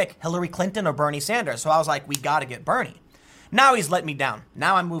 who do you pick, Hillary Clinton or Bernie Sanders? So I was like, we got to get Bernie. Now he's let me down.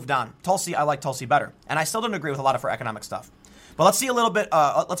 Now I moved on. Tulsi, I like Tulsi better. And I still don't agree with a lot of her economic stuff. But let's read a little bit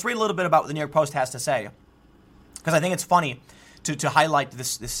about what the New York Post has to say. Because I think it's funny to highlight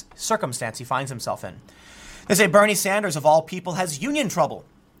this circumstance he finds himself in. They say Bernie Sanders, of all people, has union trouble.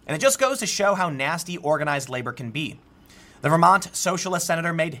 And it just goes to show how nasty organized labor can be. The Vermont socialist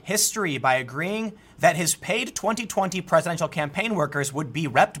senator made history by agreeing that his paid 2020 presidential campaign workers would be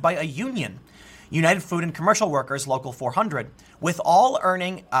repped by a union, United Food and Commercial Workers Local 400, with all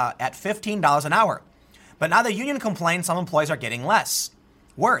earning at $15 an hour. But now the union complains some employees are getting less.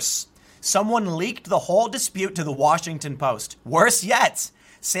 Worse, someone leaked the whole dispute to the Washington Post. Worse yet,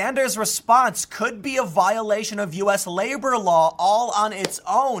 Sanders' response could be a violation of U.S. labor law all on its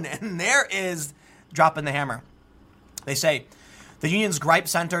own. And there is dropping the hammer. They say the union's gripe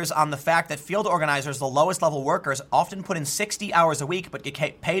centers on the fact that field organizers, the lowest level workers, often put in 60 hours a week but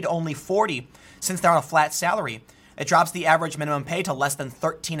get paid only 40 since they're on a flat salary. It drops the average minimum pay to less than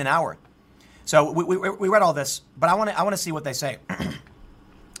 13 an hour. So we read all this, but I want to see what they say.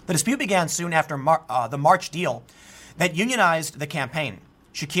 The dispute began soon after the March deal that unionized the campaign.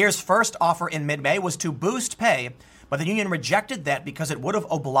 Shakir's first offer in mid-May was to boost pay, but the union rejected that because it would have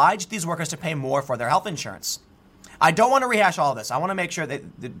obliged these workers to pay more for their health insurance. I don't want to rehash all of this. I want to make sure that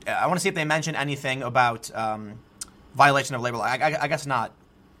I want to see if they mention anything about violation of labor law. I guess not.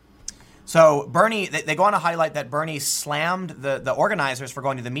 So Bernie, they go on to highlight that Bernie slammed the organizers for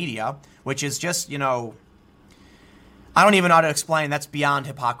going to the media, which is just, I don't even know how to explain. That's beyond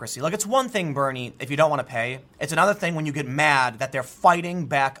hypocrisy. Look, it's one thing, Bernie, if you don't want to pay. It's another thing when you get mad that they're fighting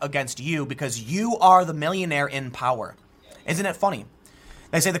back against you because you are the millionaire in power. Isn't it funny?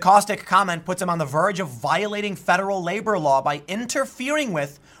 They say the caustic comment puts him on the verge of violating federal labor law by interfering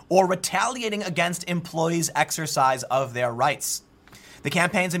with or retaliating against employees' exercise of their rights. The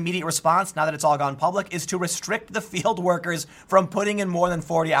campaign's immediate response, now that it's all gone public, is to restrict the field workers from putting in more than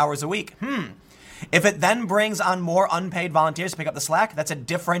 40 hours a week. If it then brings on more unpaid volunteers to pick up the slack, that's a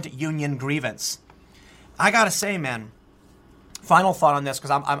different union grievance. I gotta say, man, final thought on this,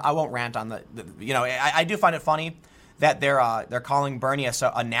 because I won't rant on I do find it funny that they're calling Bernie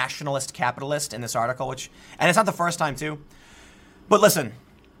a nationalist capitalist in this article, and it's not the first time too. But listen,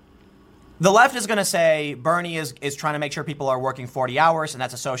 the left is going to say Bernie is trying to make sure people are working 40 hours, and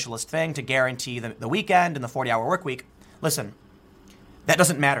that's a socialist thing to guarantee the weekend and the 40-hour work week. Listen, that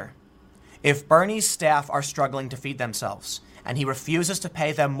doesn't matter. If Bernie's staff are struggling to feed themselves and he refuses to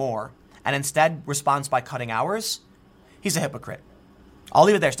pay them more and instead responds by cutting hours, he's a hypocrite. I'll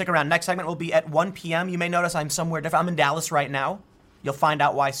leave it there. Stick around. Next segment will be at 1 p.m. You may notice I'm somewhere different. I'm in Dallas right now. You'll find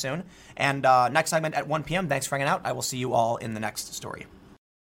out why soon. And next segment at 1 p.m. Thanks for hanging out. I will see you all in the next story.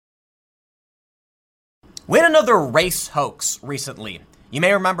 We had another race hoax recently. You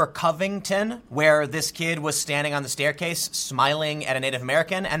may remember Covington, where this kid was standing on the staircase smiling at a Native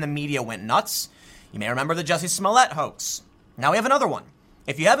American and the media went nuts. You may remember the Jussie Smollett hoax. Now we have another one.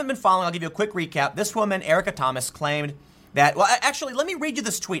 If you haven't been following, I'll give you a quick recap. This woman, Erica Thomas, claimed that, well, actually, let me read you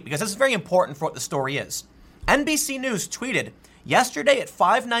this tweet because this is very important for what the story is. NBC News tweeted yesterday at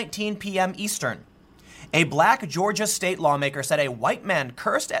 5:19 p.m. Eastern. A black Georgia state lawmaker said a white man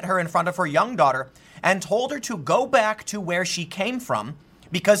cursed at her in front of her young daughter and told her to go back to where she came from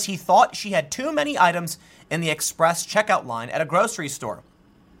because he thought she had too many items in the express checkout line at a grocery store.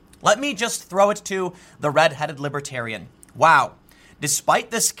 Let me just throw it to the red-headed libertarian. Wow.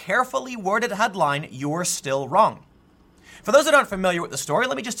 Despite this carefully worded headline, you're still wrong. For those that aren't familiar with the story,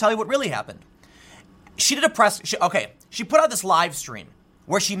 let me just tell you what really happened. She put out this live stream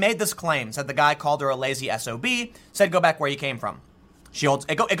where she made this claim, said the guy called her a lazy SOB, said go back where you came from.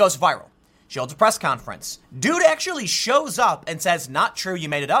 It goes viral. She holds a press conference. Dude actually shows up and says, not true, you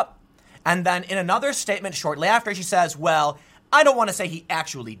made it up. And then in another statement shortly after, she says, well, I don't want to say he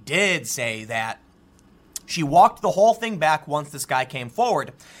actually did say that. She walked the whole thing back once this guy came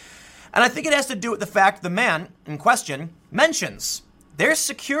forward. And I think it has to do with the fact the man in question mentions there's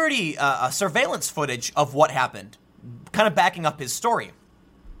security surveillance footage of what happened, kind of backing up his story.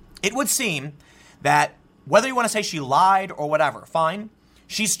 It would seem that whether you want to say she lied or whatever, fine.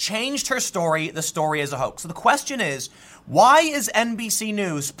 She's changed her story. The story is a hoax. So the question is, why is NBC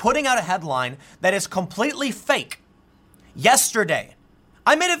News putting out a headline that is completely fake? Yesterday,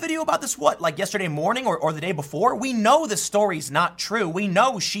 I made a video about this, yesterday morning or the day before? We know the story's not true. We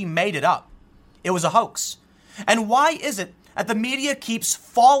know she made it up. It was a hoax. And why is it that the media keeps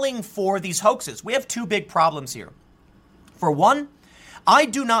falling for these hoaxes? We have two big problems here. For one, I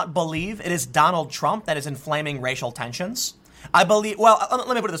do not believe it is Donald Trump that is inflaming racial tensions. Let me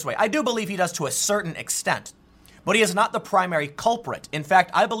put it this way. I do believe he does to a certain extent, but he is not the primary culprit. In fact,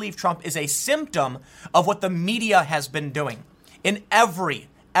 I believe Trump is a symptom of what the media has been doing in every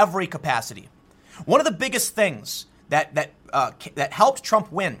capacity. One of the biggest things that helped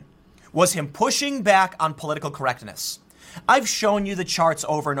Trump win was him pushing back on political correctness. I've shown you the charts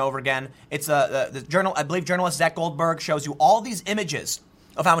over and over again. It's the journal. I believe journalist Zach Goldberg shows you all these images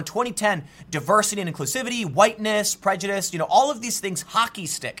of how in 2010, diversity and inclusivity, whiteness, prejudice, all of these things hockey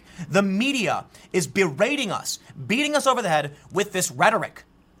stick. The media is berating us, beating us over the head with this rhetoric,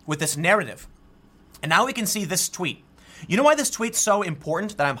 with this narrative. And now we can see this tweet. You know why this tweet's so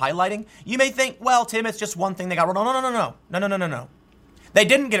important that I'm highlighting? You may think, well, Tim, it's just one thing they got wrong. No. They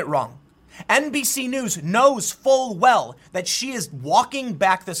didn't get it wrong. NBC News knows full well that she is walking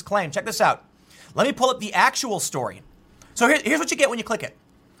back this claim. Check this out. Let me pull up the actual story. So here's what you get when you click it.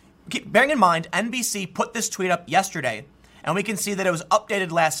 Keep bearing in mind, NBC put this tweet up yesterday, and we can see that it was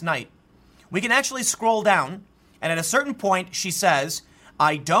updated last night. We can actually scroll down, and at a certain point, she says,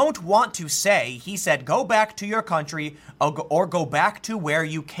 I don't want to say, he said, go back to your country or go back to where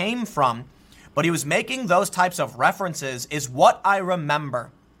you came from. But he was making those types of references is what I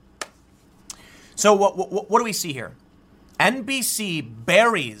remember. So what do we see here? NBC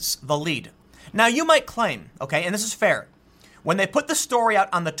buries the lead. Now, you might claim, okay, and this is fair, when they put the story out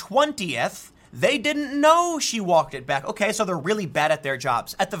on the 20th, they didn't know she walked it back. Okay, so they're really bad at their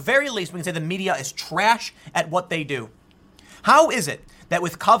jobs. At the very least, we can say the media is trash at what they do. How is it that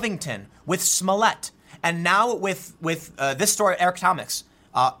with Covington, with Smollett, and now with this story, Eric Thomas,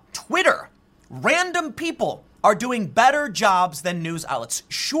 Twitter, random people are doing better jobs than news outlets.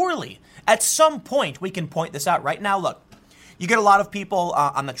 Surely, at some point, we can point this out. Right now, look, you get a lot of people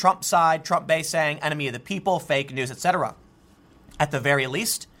on the Trump side, Trump base, saying enemy of the people, fake news, etc. At the very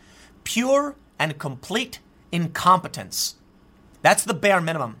least, pure and complete incompetence. That's the bare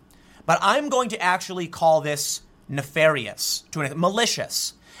minimum. But I'm going to actually call this nefarious,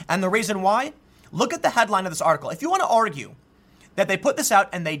 malicious. And the reason why? Look at the headline of this article. If you want to argue that they put this out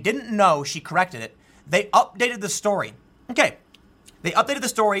and they didn't know she corrected it, they updated the story. Okay, they updated the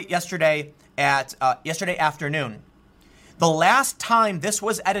story yesterday afternoon. The last time this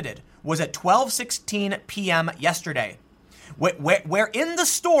was edited was at 12:16 p.m. yesterday, where in the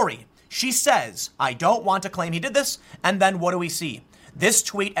story she says, I don't want to claim he did this, and then what do we see? This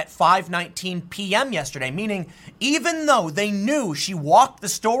tweet at 5:19 p.m. yesterday, meaning even though they knew she walked the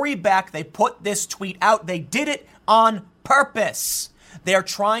story back, they put this tweet out. They did it on purpose. They are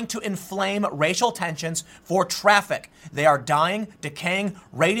trying to inflame racial tensions for traffic. They are dying, decaying,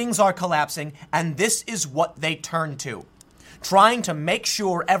 ratings are collapsing, and this is what they turn to. Trying to make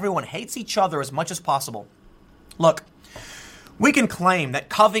sure everyone hates each other as much as possible. Look, we can claim that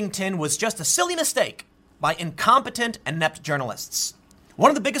Covington was just a silly mistake by incompetent, inept journalists.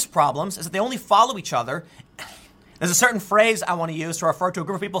 One of the biggest problems is that they only follow each other. There's a certain phrase I want to use to refer to a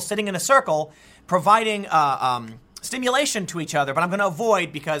group of people sitting in a circle, providing stimulation to each other, but I'm going to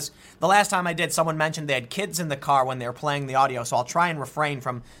avoid because the last time I did, someone mentioned they had kids in the car when they were playing the audio, so I'll try and refrain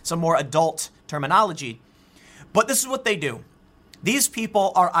from some more adult terminology. But this is what they do. These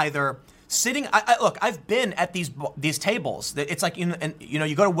people are either sitting. Look, I've been at these tables. It's like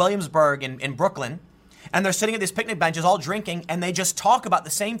you go to Williamsburg in Brooklyn, and they're sitting at these picnic benches, all drinking, and they just talk about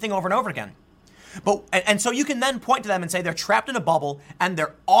the same thing over and over again. And so you can then point to them and say they're trapped in a bubble and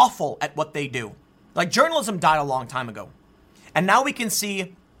they're awful at what they do. Like journalism died a long time ago, and now we can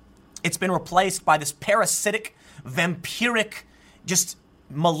see it's been replaced by this parasitic, vampiric, just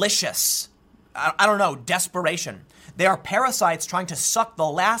malicious, I don't know, desperation. They are parasites trying to suck the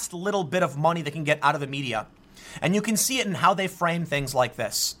last little bit of money they can get out of the media. And you can see it in how they frame things like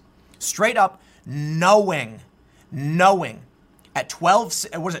this. Straight up knowing at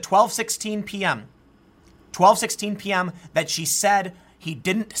 12:16 p.m. 12:16 p.m. that she said he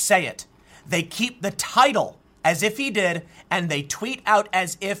didn't say it. They keep the title as if he did, and they tweet out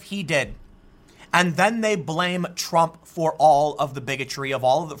as if he did. And then they blame Trump for all of the bigotry, for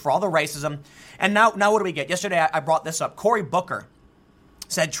all the racism. And now what do we get? Yesterday, I brought this up. Cory Booker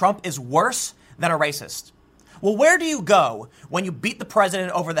said Trump is worse than a racist. Well, where do you go when you beat the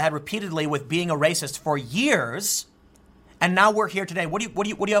president over the head repeatedly with being a racist for years? And now we're here today. What do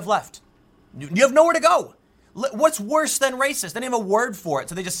you have left? You have nowhere to go. What's worse than racist? They don't have a word for it,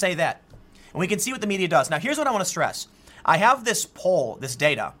 so they just say that. And we can see what the media does. Now, here's what I want to stress. I have this poll, this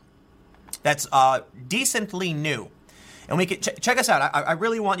data, that's decently new. And we can check us out. I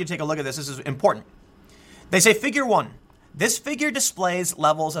really want you to take a look at this. This is important. They say figure 1. This figure displays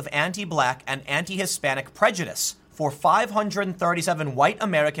levels of anti-black and anti-Hispanic prejudice for 537 white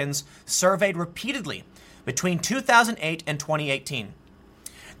Americans surveyed repeatedly between 2008 and 2018.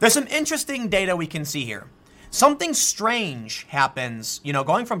 There's some interesting data we can see here. Something strange happens,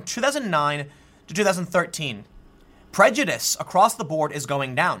 going from 2009 to 2013. Prejudice across the board is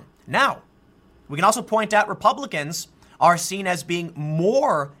going down. Now, we can also point out Republicans are seen as being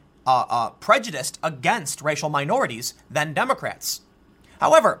more prejudiced against racial minorities than Democrats.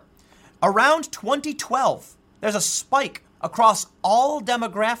 However, around 2012, there's a spike across all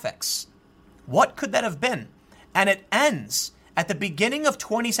demographics. What could that have been? And it ends at the beginning of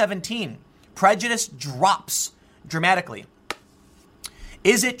 2017. Prejudice drops dramatically.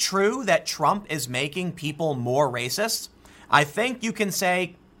 Is it true that Trump is making people more racist? I think you can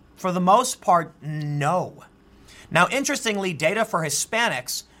say, for the most part, no. Now, interestingly, data for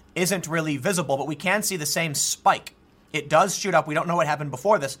Hispanics isn't really visible, but we can see the same spike. It does shoot up. We don't know what happened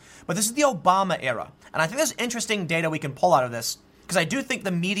before this, but this is the Obama era. And I think there's interesting data we can pull out of this, because I do think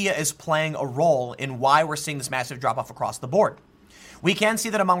the media is playing a role in why we're seeing this massive drop-off across the board. We can see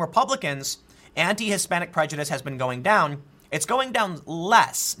that among Republicans, anti-Hispanic prejudice has been going down. It's going down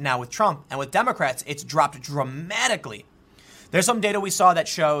less now with Trump, and with Democrats, it's dropped dramatically. There's some data we saw that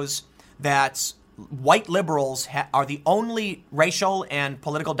shows that white liberals are the only racial and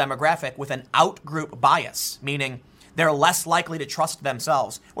political demographic with an out-group bias, meaning they're less likely to trust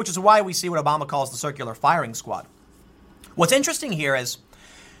themselves, which is why we see what Obama calls the circular firing squad. What's interesting here is,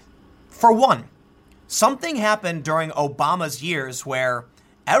 for one, something happened during Obama's years where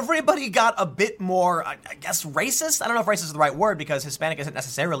everybody got a bit more, I guess, racist. I don't know if racist is the right word because Hispanic isn't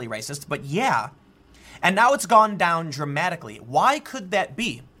necessarily racist, but yeah. And now it's gone down dramatically. Why could that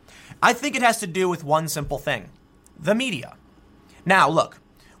be? I think it has to do with one simple thing: the media. Now, look,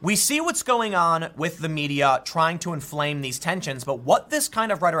 we see what's going on with the media trying to inflame these tensions, but what this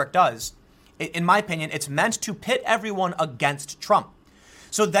kind of rhetoric does, in my opinion, it's meant to pit everyone against Trump.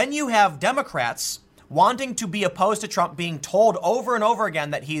 So then you have Democrats wanting to be opposed to Trump, being told over and over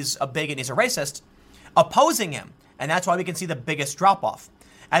again that he's a bigot, he's a racist, opposing him. And that's why we can see the biggest drop-off.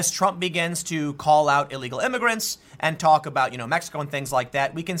 As Trump begins to call out illegal immigrants and talk about, Mexico and things like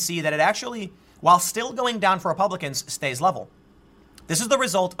that, we can see that it actually, while still going down for Republicans, stays level. This is the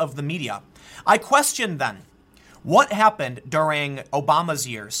result of the media. I question then, what happened during Obama's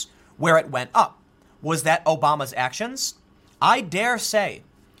years where it went up? Was that Obama's actions? I dare say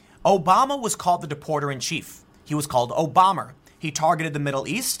Obama was called the deporter-in-chief. He was called Obama. He targeted the Middle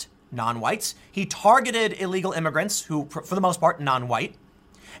East, non-whites. He targeted illegal immigrants who, for the most part, non-white.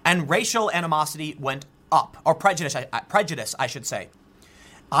 And racial animosity went up, or prejudice, I should say.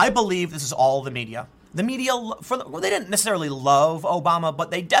 I believe this is all the media. The media, they didn't necessarily love Obama,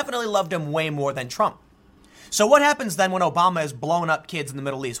 but they definitely loved him way more than Trump. So what happens then when Obama is blowing up kids in the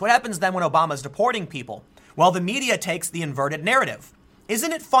Middle East? What happens then when Obama is deporting people? Well, the media takes the inverted narrative.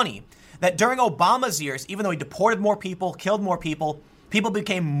 Isn't it funny that during Obama's years, even though he deported more people, killed more people,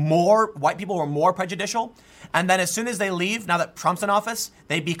 white people were more prejudicial. And then as soon as they leave, now that Trump's in office,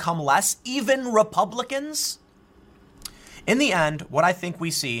 they become less, even Republicans? In the end, what I think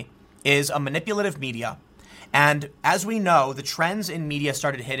we see is a manipulative media. And as we know, the trends in media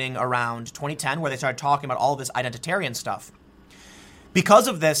started hitting around 2010, where they started talking about all of this identitarian stuff. Because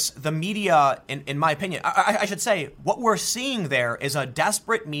of this, the media, in my opinion, I should say, what we're seeing there is a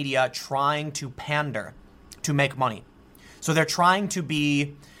desperate media trying to pander to make money. So they're trying to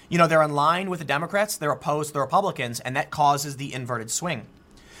be, they're in line with the Democrats, they're opposed to the Republicans, and that causes the inverted swing.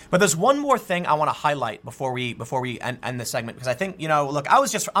 But there's one more thing I want to highlight before we end this segment, because I think, look,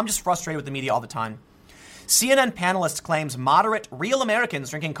 I'm just frustrated with the media all the time. CNN panelist claims moderate, real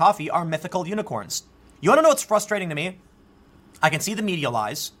Americans drinking coffee are mythical unicorns. You want to know what's frustrating to me? I can see the media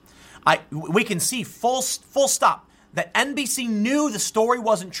lies. We can see full stop that NBC knew the story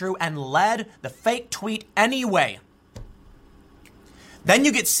wasn't true and led the fake tweet anyway. Then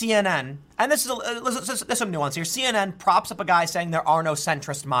you get CNN, and there's some nuance here. CNN props up a guy saying there are no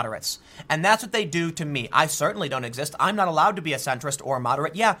centrist moderates. And that's what they do to me. I certainly don't exist. I'm not allowed to be a centrist or a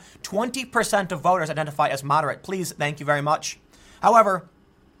moderate. Yeah, 20% of voters identify as moderate. Please, thank you very much. However,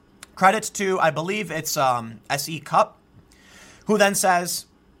 credits to, I believe it's S.E. Cupp, who then says,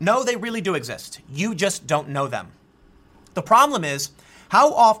 no, they really do exist. You just don't know them. The problem is,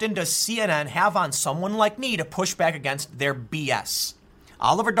 how often does CNN have on someone like me to push back against their BS?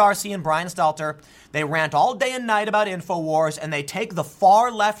 Oliver Darcy and Brian Stelter, they rant all day and night about InfoWars, and they take the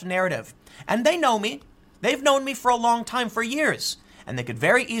far left narrative. And they know me. They've known me for a long time, for years. And they could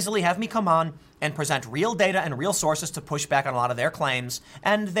very easily have me come on and present real data and real sources to push back on a lot of their claims.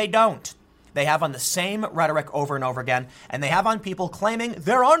 And they don't. They have on the same rhetoric over and over again. And they have on people claiming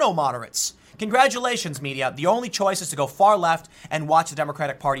there are no moderates. Congratulations, media. The only choice is to go far left and watch the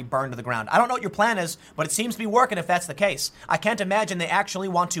Democratic Party burn to the ground. I don't know what your plan is, but it seems to be working if that's the case. I can't imagine they actually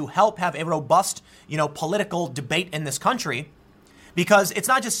want to help have a robust, political debate in this country, because it's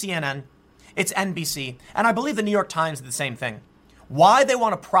not just CNN, it's NBC, and I believe the New York Times did the same thing. Why they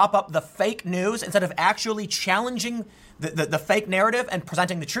want to prop up the fake news instead of actually challenging the fake narrative and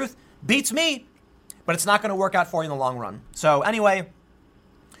presenting the truth beats me, but it's not going to work out for you in the long run. So anyway,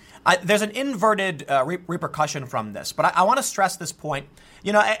 there's an inverted repercussion from this, but I want to stress this point.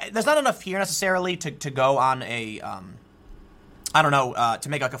 There's not enough here necessarily to go on to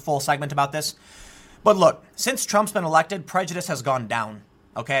make like a full segment about this. But look, since Trump's been elected, prejudice has gone down,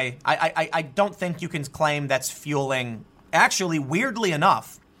 okay? I don't think you can claim that's fueling, actually, weirdly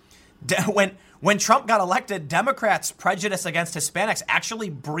enough, when Trump got elected, Democrats' prejudice against Hispanics actually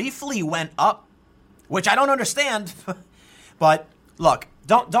briefly went up, which I don't understand, but look,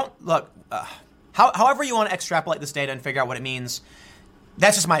 however you want to extrapolate this data and figure out what it means,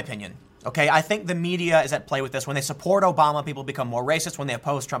 that's just my opinion, okay? I think the media is at play with this. When they support Obama, people become more racist. When they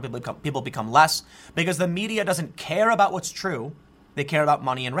oppose Trump, people become less, because the media doesn't care about what's true. They care about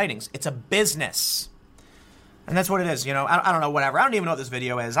money and ratings. It's a business. And that's what it is, I don't know, whatever. I don't even know what this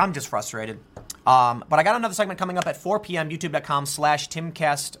video is. I'm just frustrated. But I got another segment coming up at 4 p.m.,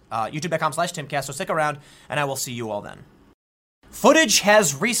 youtube.com/Timcast, youtube.com/Timcast. So stick around, and I will see you all then. Footage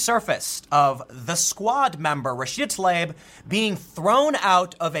has resurfaced of the Squad member Rashida Tlaib being thrown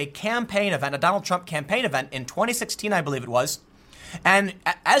out of a campaign event, a Donald Trump campaign event in 2016, I believe it was. And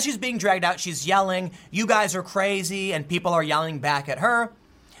as she's being dragged out, she's yelling, "You guys are crazy," and people are yelling back at her.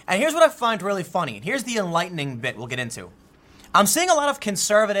 And here's what I find really funny. Here's the enlightening bit we'll get into. I'm seeing a lot of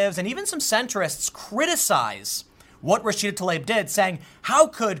conservatives and even some centrists criticize what Rashida Tlaib did, saying, how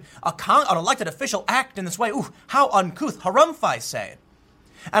could an elected official act in this way? Ooh, how uncouth, harumph, I say.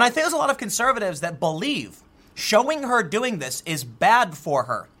 And I think there's a lot of conservatives that believe showing her doing this is bad for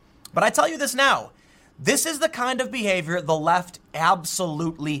her. But I tell you this now, this is the kind of behavior the left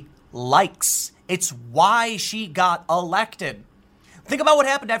absolutely likes. It's why she got elected. Think about what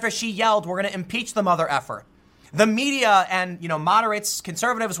happened after she yelled, we're going to impeach the mother effer. The media and, moderates,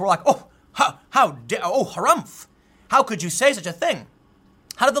 conservatives were like, oh, harumph. How could you say such a thing?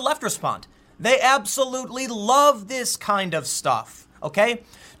 How did the left respond? They absolutely love this kind of stuff, okay?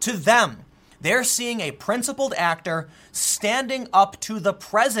 To them, they're seeing a principled actor standing up to the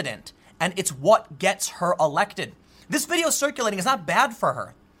president, and it's what gets her elected. This video circulating is not bad for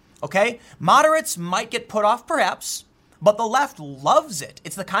her, okay? Moderates might get put off, perhaps, but the left loves it.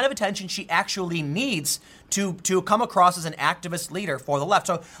 It's the kind of attention she actually needs to come across as an activist leader for the left.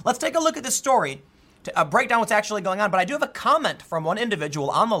 So let's take a look at this story to break down what's actually going on. But I do have a comment from one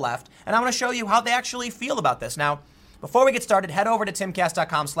individual on the left, and I want to show you how they actually feel about this. Now, before we get started, head over to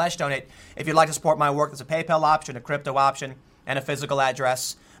timcast.com/donate if you'd like to support my work. There's a PayPal option, a crypto option, and a physical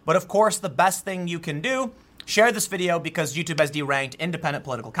address. But of course, the best thing you can do, share this video because YouTube has deranked independent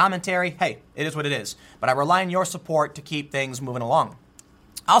political commentary. Hey, it is what it is. But I rely on your support to keep things moving along.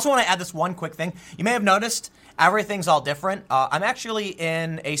 I also want to add this one quick thing. You may have noticed everything's all different. I'm actually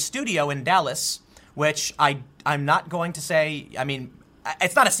in a studio in Dallas, which I'm not going to say,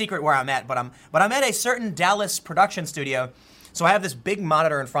 it's not a secret where I'm at, but I'm at a certain Dallas production studio. So I have this big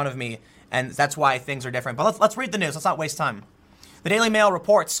monitor in front of me, and that's why things are different. But let's read the news. Let's not waste time. The Daily Mail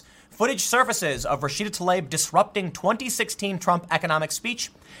reports footage surfaces of Rashida Tlaib disrupting 2016 Trump economic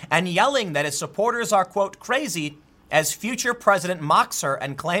speech and yelling that his supporters are, quote, crazy as future president mocks her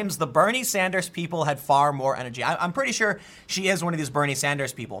and claims the Bernie Sanders people had far more energy. I'm pretty sure she is one of these Bernie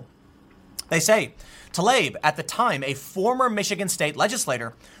Sanders people. They say Tlaib, at the time a former Michigan state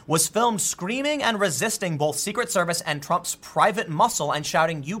legislator, was filmed screaming and resisting both Secret Service and Trump's private muscle and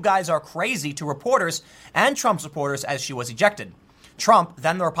shouting, "You guys are crazy," to reporters and Trump supporters as she was ejected. Trump,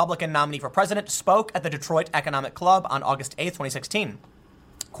 then the Republican nominee for president, spoke at the Detroit Economic Club on August 8, 2016.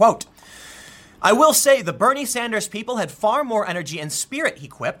 Quote, "I will say the Bernie Sanders people had far more energy and spirit," he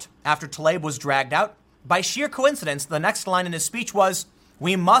quipped after Tlaib was dragged out. By sheer coincidence, the next line in his speech was,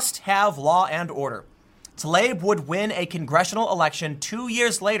 "We must have law and order." Tlaib would win a congressional election 2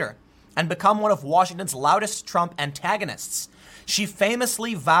 years later and become one of Washington's loudest Trump antagonists. She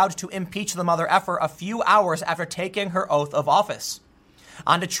famously vowed to impeach the mother effer a few hours after taking her oath of office.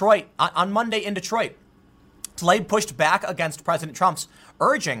 On Monday in Detroit, Tlaib pushed back against President Trump's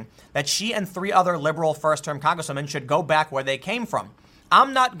urging that she and 3 other liberal first-term congresswomen should go back where they came from.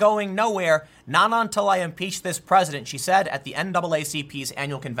 "I'm not going nowhere, not until I impeach this president," she said at the NAACP's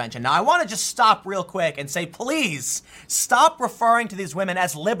annual convention. Now, I want to just stop real quick and say, please stop referring to these women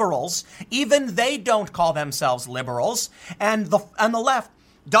as liberals. Even they don't call themselves liberals, and the left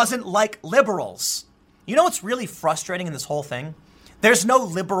doesn't like liberals. You know what's really frustrating in this whole thing? There's no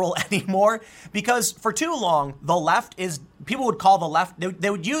liberal anymore because for too long, the left people would call the left, they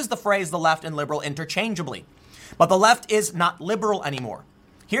would use the phrase the left and liberal interchangeably. But the left is not liberal anymore.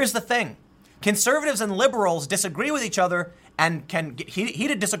 Here's the thing. Conservatives and liberals disagree with each other and can get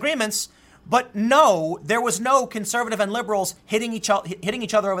heated disagreements, but no, there was no conservative and liberals hitting each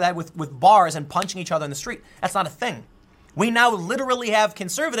other over the head with bars and punching each other in the street. That's not a thing. We now literally have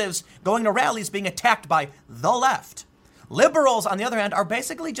conservatives going to rallies being attacked by the left. Liberals, on the other hand, are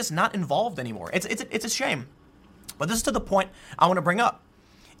basically just not involved anymore. It's a shame. But this is to the point I want to bring up.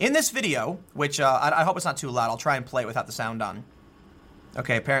 In this video, which I hope it's not too loud. I'll try and play it without the sound on.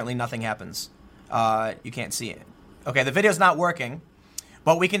 Okay, apparently nothing happens. You can't see it. Okay, the video's not working,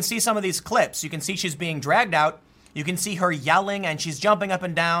 but we can see some of these clips. You can see she's being dragged out. You can see her yelling and she's jumping up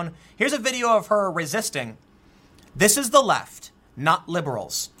and down. Here's a video of her resisting. This is the left, not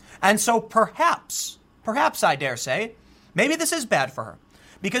liberals. And so perhaps I dare say, maybe this is bad for her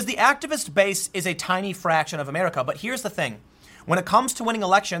because the activist base is a tiny fraction of America. But here's the thing. When it comes to winning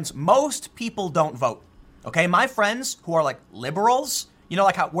elections, most people don't vote. Okay, my friends who are like liberals,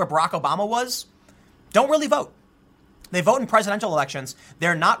 like where Barack Obama was, don't really vote. They vote in presidential elections.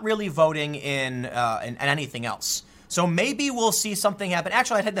 They're not really voting in anything else. So maybe we'll see something happen.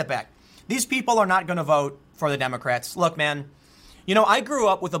 Actually, I take that back. These people are not going to vote for the Democrats. Look, man, I grew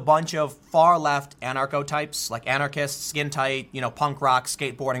up with a bunch of far left anarcho types, like anarchists, skin tight, punk rock,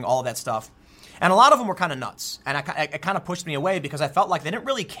 skateboarding, all of that stuff. And a lot of them were kind of nuts. And it kind of pushed me away because I felt like they didn't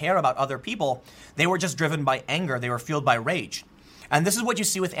really care about other people. They were just driven by anger. They were fueled by rage. And this is what you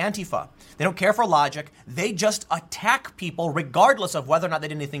see with Antifa. They don't care for logic. They just attack people regardless of whether or not they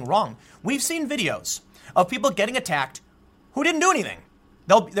did anything wrong. We've seen videos of people getting attacked who didn't do anything.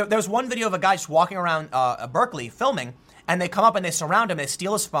 There's one video of a guy just walking around Berkeley filming, and they come up and they surround him, they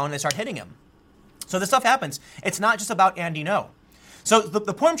steal his phone, and they start hitting him. So this stuff happens. It's not just about Andy Ngo. So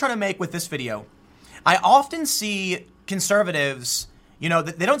the point I'm trying to make with this video, I often see conservatives, they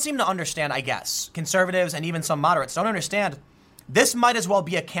don't seem to understand, I guess. Conservatives and even some moderates don't understand. This might as well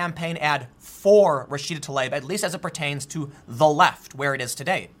be a campaign ad for Rashida Tlaib, at least as it pertains to the left, where it is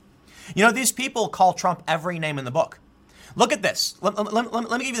today. These people call Trump every name in the book. Look at this. Let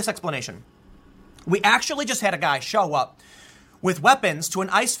me give you this explanation. We actually just had a guy show up with weapons to an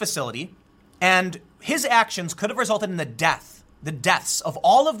ICE facility, and his actions could have resulted in the deaths of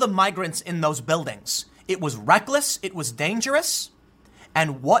all of the migrants in those buildings. It was reckless. It was dangerous.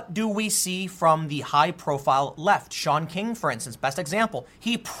 And what do we see from the high-profile left? Shaun King, for instance, best example.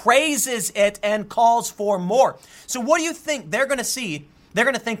 He praises it and calls for more. So what do you think they're going to see? They're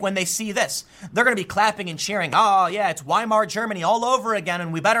going to think when they see this, they're going to be clapping and cheering. Oh, yeah, it's Weimar Germany all over again,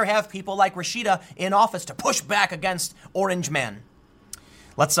 and we better have people like Rashida in office to push back against Orange Man.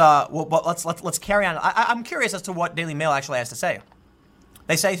 Let's carry on. I'm curious as to what Daily Mail actually has to say.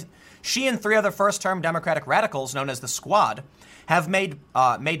 They say she and 3 other first-term Democratic radicals, known as the Squad, have made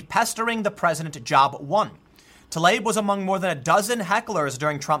pestering the president job one. Tlaib was among more than a dozen hecklers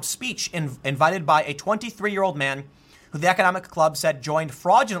during Trump's speech, invited by a 23-year-old man who the Economic Club said joined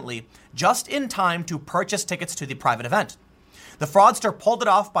fraudulently just in time to purchase tickets to the private event. The fraudster pulled it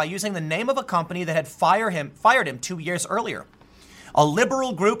off by using the name of a company that had fired him 2 years earlier. A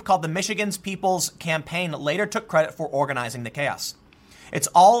liberal group called the Michigan's People's Campaign later took credit for organizing the chaos. It's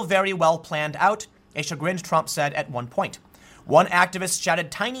all very well planned out, a chagrined Trump said at one point. One activist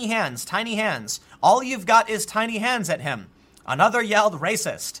shouted, "Tiny hands, tiny hands. All you've got is tiny hands" at him. Another yelled,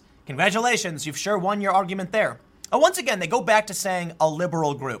 "Racist. Congratulations, you've sure won your argument there." Once again, they go back to saying a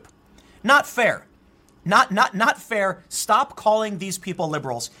liberal group. Not fair. Not fair. Stop calling these people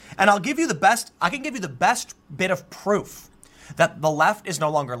liberals. And I can give you the best bit of proof that the left is no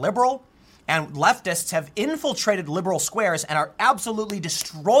longer liberal, and leftists have infiltrated liberal squares and are absolutely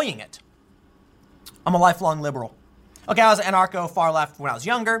destroying it. I'm a lifelong liberal. Okay, I was anarcho far left when I was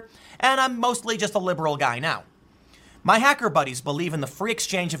younger, and I'm mostly just a liberal guy now. My hacker buddies believe in the free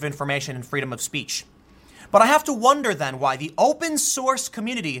exchange of information and freedom of speech. But I have to wonder then why the open source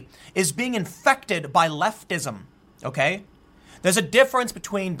community is being infected by leftism, okay? There's a difference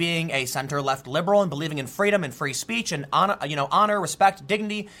between being a center-left liberal and believing in freedom and free speech and honor, respect,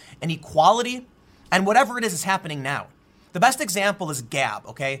 dignity, and equality, and whatever it is happening now. The best example is Gab,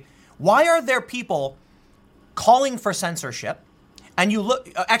 okay? Why are there people calling for censorship? And you look,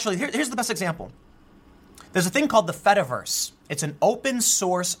 here's the best example. There's a thing called the Fediverse. It's an open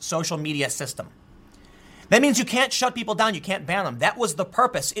source social media system. That means you can't shut people down. You can't ban them. That was the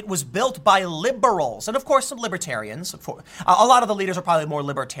purpose. It was built by liberals and, of course, some libertarians. A lot of the leaders are probably more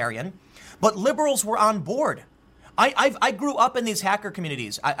libertarian, but liberals were on board. I grew up in these hacker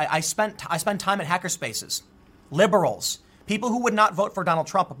communities. I spent time at hacker spaces. Liberals, people who would not vote for Donald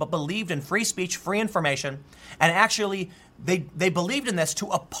Trump, but believed in free speech, free information, and actually they believed in this to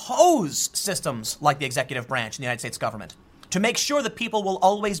oppose systems like the executive branch in the United States government, to make sure that people will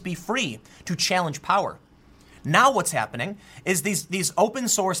always be free to challenge power. Now what's happening is these open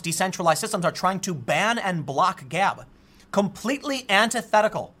source decentralized systems are trying to ban and block Gab, completely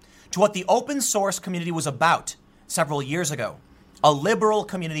antithetical to what the open source community was about several years ago, a liberal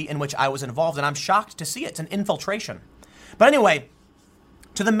community in which I was involved, and I'm shocked to see it. It's an infiltration. But anyway,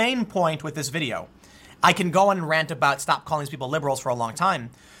 to the main point with this video, I can go on and rant about stop calling these people liberals for a long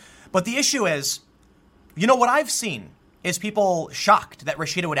time, but the issue is, what I've seen is people shocked that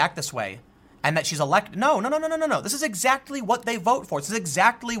Rashida would act this way and that she's elected. No. This is exactly what they vote for. This is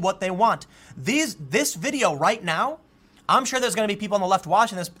exactly what they want. This video right now, I'm sure there's going to be people on the left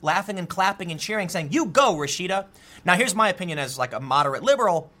watching this, laughing and clapping and cheering, saying, "You go, Rashida." Now, here's my opinion as like a moderate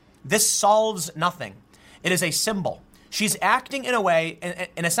liberal. This solves nothing. It is a symbol. She's acting in a way,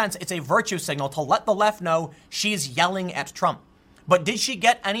 in a sense, it's a virtue signal to let the left know she's yelling at Trump. But did she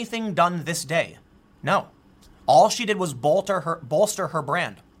get anything done this day? No. All she did was bolster her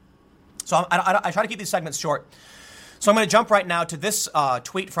brand. So I try to keep these segments short. So I'm going to jump right now to this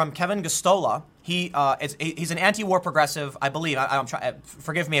tweet from Kevin Gosztola. He's an anti-war progressive, I believe.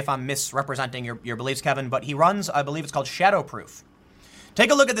 Forgive me if I'm misrepresenting your beliefs, Kevin, but he runs, I believe it's called Shadowproof. Take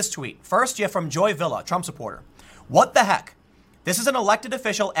a look at this tweet. First, you have from Joy Villa, Trump supporter. "What the heck? This is an elected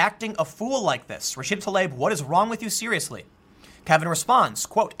official acting a fool like this. Rashida Tlaib, what is wrong with you, seriously?" Kevin responds,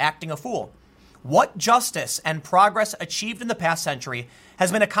 quote, "Acting a fool. What justice and progress achieved in the past century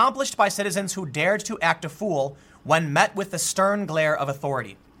has been accomplished by citizens who dared to act a fool when met with the stern glare of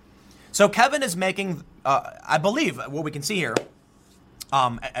authority. So Kevin is making, I believe, what we can see here,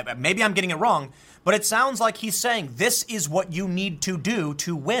 maybe I'm getting it wrong, but it sounds like he's saying this is what you need to do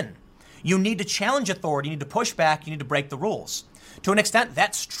to win. You need to challenge authority, you need to push back, you need to break the rules. To an extent,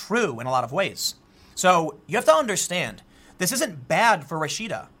 that's true in a lot of ways. So you have to understand, this isn't bad for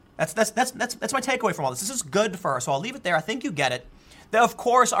Rashida. That's my takeaway from all this. This is good for her, so I'll leave it there. I think you get it. There, of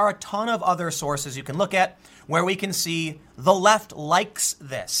course, are a ton of other sources you can look at where we can see the left likes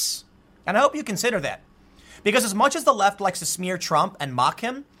this. And I hope you consider that. Because as much as the left likes to smear Trump and mock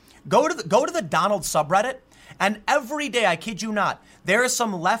him, go to the Donald subreddit, and every day, I kid you not, there is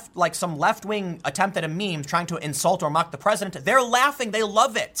some left-wing attempt at a meme trying to insult or mock the president. They're laughing. They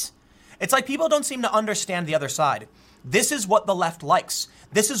love it. It's like people don't seem to understand the other side. This is what the left likes.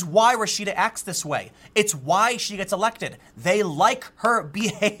 This is why Rashida acts this way. It's why she gets elected. They like her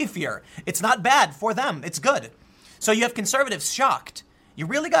behavior. It's not bad for them. It's good. So you have conservatives shocked. You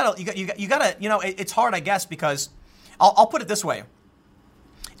really gotta, it's hard, I guess, because I'll put it this way.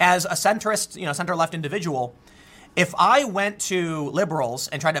 As a centrist, center-left individual, if I went to liberals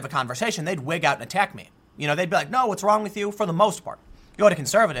and tried to have a conversation, they'd wig out and attack me. They'd be like, no, what's wrong with you? For the most part. You go to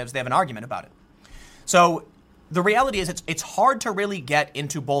conservatives, they have an argument about it. So the reality is it's hard to really get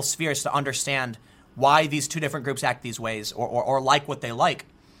into both spheres to understand why these two different groups act these ways or like what they like.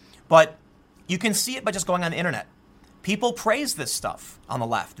 But you can see it by just going on the internet. People praise this stuff on the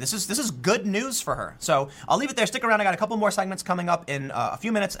left. This is good news for her. So I'll leave it there. Stick around. I got a couple more segments coming up in a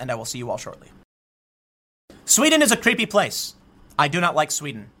few minutes, and I will see you all shortly. Sweden is a creepy place. I do not like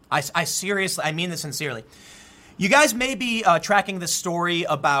Sweden. I seriously, I mean this sincerely. You guys may be tracking this story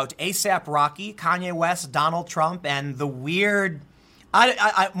about A$AP Rocky, Kanye West, Donald Trump, and the weird,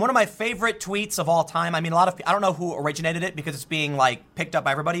 one of my favorite tweets of all time. I mean, I don't know who originated it because it's being picked up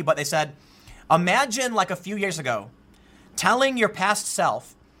by everybody, but they said, imagine a few years ago, telling your past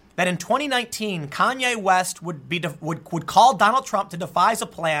self that in 2019, Kanye West would call Donald Trump to devise a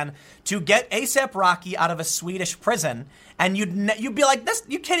plan to get A$AP Rocky out of a Swedish prison, and you'd be like, this,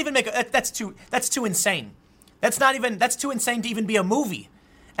 you can't even make that's too insane. That's too insane to even be a movie.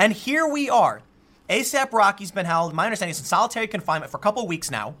 And here we are. A$AP Rocky's been held, my understanding is in solitary confinement for a couple weeks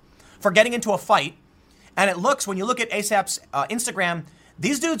now for getting into a fight. And it looks, when you look at A$AP's Instagram,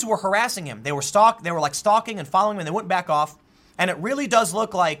 these dudes were harassing him. They were stalking and following him, and they wouldn't back off. And it really does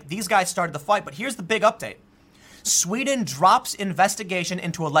look like these guys started the fight. But here's the big update. Sweden drops investigation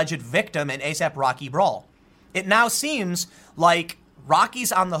into alleged victim in A$AP Rocky brawl. It now seems like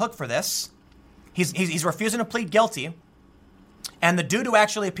Rocky's on the hook for this. He's refusing to plead guilty. And the dude who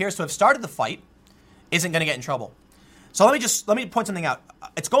actually appears to have started the fight isn't going to get in trouble. So let me point something out.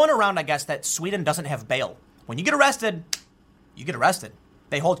 It's going around, I guess, that Sweden doesn't have bail. When you get arrested, you get arrested.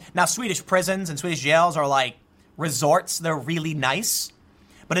 Now Swedish prisons and Swedish jails are like resorts. They're really nice,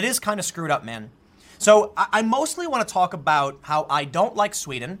 but it is kind of screwed up, man. So I mostly want to talk about how I don't like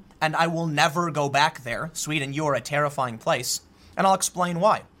Sweden and I will never go back there. Sweden, you're a terrifying place. And I'll explain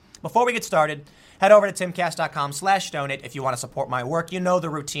why. Before we get started, head over to timcast.com/donate if you want to support my work. You know the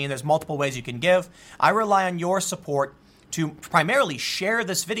routine. There's multiple ways you can give. I rely on your support to primarily share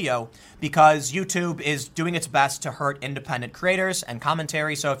this video because YouTube is doing its best to hurt independent creators and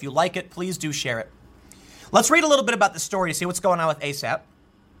commentary. So if you like it, please do share it. Let's read a little bit about the story to see what's going on with A$AP.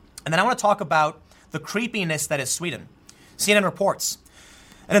 And then I want to talk about the creepiness that is Sweden. CNN reports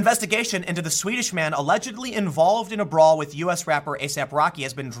an investigation into the Swedish man allegedly involved in a brawl with U.S. rapper A$AP Rocky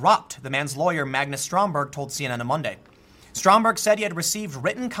has been dropped, the man's lawyer Magnus Stromberg told CNN on Monday. Stromberg said he had received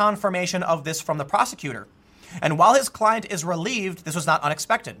written confirmation of this from the prosecutor. And while his client is relieved, this was not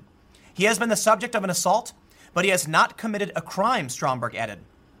unexpected. He has been the subject of an assault, but he has not committed a crime, Stromberg added.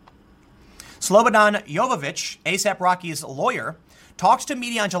 Slobodan Jovovic, A$AP Rocky's lawyer, talked to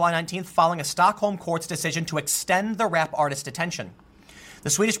media on July 19th following a Stockholm court's decision to extend the rap artist's detention. The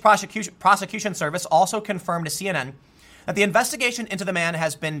Swedish prosecution service also confirmed to CNN that the investigation into the man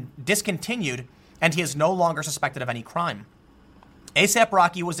has been discontinued and he is no longer suspected of any crime. A$AP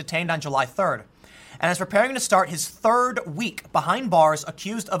Rocky was detained on July 3rd and is preparing to start his third week behind bars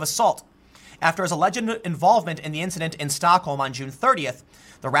accused of assault after his alleged involvement in the incident in Stockholm on June 30th.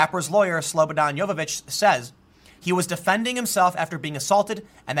 The rapper's lawyer, Slobodan Jovovic, says he was defending himself after being assaulted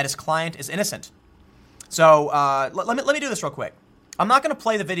and that his client is innocent. So let me do this real quick. I'm not going to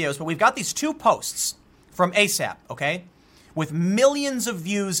play the videos, but we've got these two posts from A$AP, okay, with millions of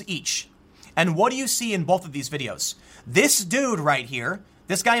views each. And what do you see in both of these videos? This dude right here,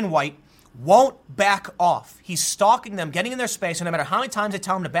 this guy in white, won't back off. He's stalking them, getting in their space, and no matter how many times they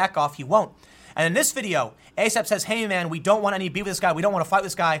tell him to back off, he won't. And in this video, ASAP says, hey man, we don't want any beef with this guy. We don't want to fight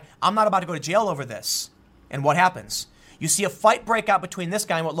with this guy. I'm not about to go to jail over this. And what happens? You see a fight break out between this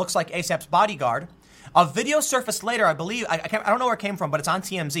guy and what looks like ASAP's bodyguard. A video surfaced later, I believe, I don't know where it came from, but it's on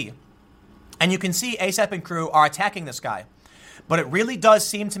TMZ. And you can see ASAP and crew are attacking this guy. But it really does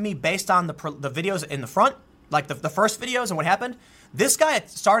seem to me, based on the videos in the front, like the first videos and what happened, this guy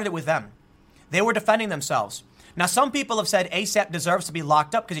started it with them. They were defending themselves. Now, some people have said ASAP deserves to be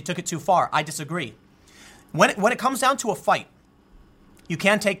locked up because he took it too far. I disagree. When it comes down to a fight, you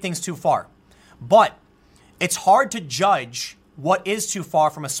can take things too far. But it's hard to judge what is too far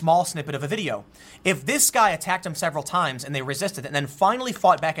from a small snippet of a video. If this guy attacked him several times and they resisted and then finally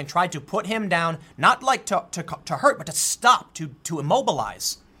fought back and tried to put him down, not like to hurt, but to stop, to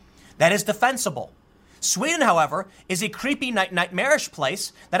immobilize, that is defensible. Sweden, however, is a creepy, nightmarish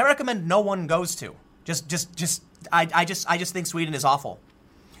place that I recommend no one goes to. I just think Sweden is awful.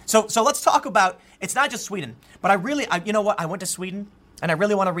 So let's talk about, it's not just Sweden, but you know what? I went to Sweden and I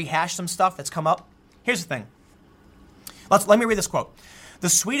really want to rehash some stuff that's come up. Here's the thing. Let me read this quote. The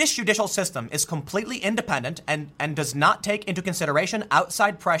Swedish judicial system is completely independent and does not take into consideration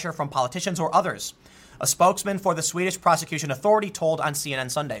outside pressure from politicians or others. A spokesman for the Swedish Prosecution Authority told on CNN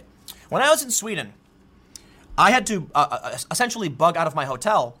Sunday. When I was in Sweden, I had to essentially bug out of my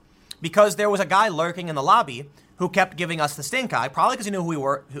hotel because there was a guy lurking in the lobby who kept giving us the stink eye, probably because he knew who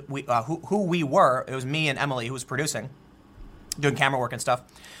we were. It was me and Emily who was producing, doing camera work and stuff.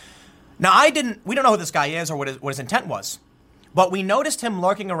 Now, we don't know who this guy is or what his intent was, but we noticed him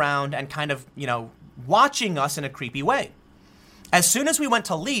lurking around and kind of, watching us in a creepy way. As soon as we went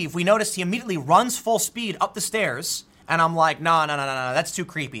to leave, we noticed he immediately runs full speed up the stairs, and I'm like, no, that's too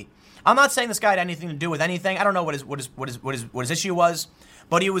creepy. I'm not saying this guy had anything to do with anything. I don't know what his issue was,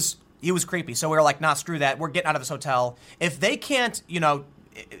 but he was creepy. So we were like, nah, screw that. We're getting out of this hotel. If they can't,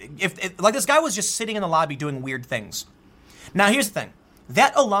 if like this guy was just sitting in the lobby doing weird things. Now, here's the thing.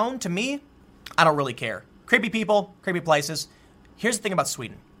 That alone, to me, I don't really care. Creepy people, creepy places. Here's the thing about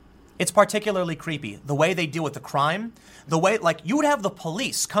Sweden. It's particularly creepy. The way they deal with the crime, the way, you would have the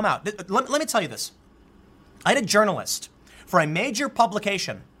police come out. Let me tell you this. I had a journalist for a major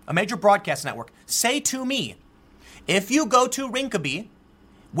publication, a major broadcast network, say to me, if you go to Rinkeby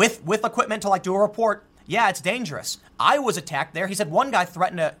with equipment to do a report, yeah, it's dangerous. I was attacked there. He said one guy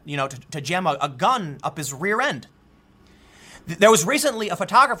threatened to jam a gun up his rear end. There was recently a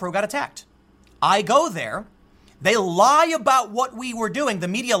photographer who got attacked. I go there. They lie about what we were doing. The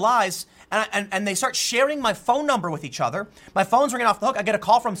media lies, and they start sharing my phone number with each other. My phone's ringing off the hook. I get a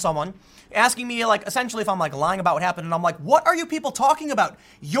call from someone asking me, essentially if I'm, lying about what happened. And I'm like, what are you people talking about?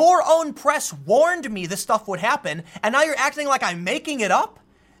 Your own press warned me this stuff would happen, and now you're acting like I'm making it up?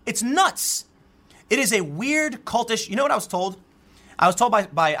 It's nuts. It is a weird, cultish... You know what I was told? I was told by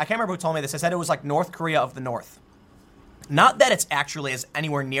I can't remember who told me this. I said it was like North Korea of the North. Not that it's actually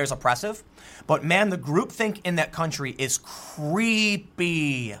anywhere near as oppressive, but man, the groupthink in that country is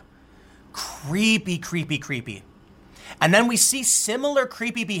creepy. Creepy. And then we see similar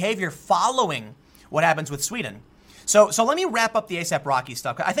creepy behavior following what happens with Sweden. So let me wrap up the ASAP Rocky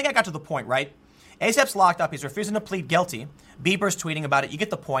stuff. I think I got to the point, right? ASAP's locked up. He's refusing to plead guilty. Bieber's tweeting about it. You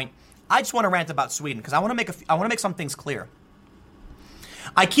get the point. I just want to rant about Sweden because I want to make some things clear.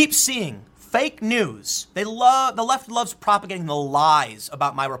 I keep seeing fake news. The left loves propagating the lies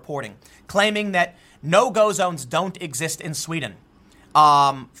about my reporting, claiming that no-go zones don't exist in Sweden.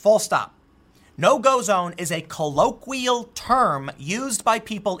 Full stop. No-go zone is a colloquial term used by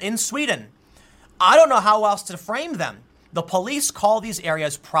people in Sweden. I don't know how else to frame them. The police call these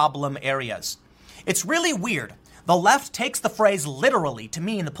areas problem areas. It's really weird. The left takes the phrase literally to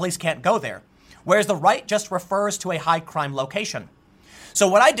mean the police can't go there, whereas the right just refers to a high crime location. So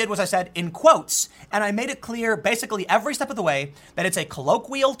what I did was I said in quotes, and I made it clear basically every step of the way that it's a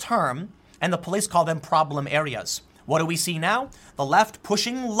colloquial term and the police call them problem areas. What do we see now? The left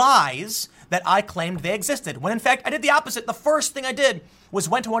pushing lies that I claimed they existed, when in fact I did the opposite. The first thing I did was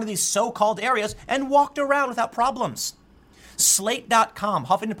went to one of these so-called areas and walked around without problems. Slate.com,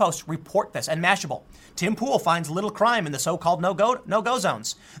 Huffington Post report this, and Mashable. Tim Pool finds little crime in the so-called no-go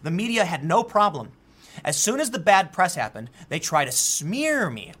zones. The media had no problem. As soon as the bad press happened, they try to smear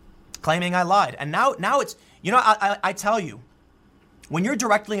me, claiming I lied. And now it's, I tell you, when you're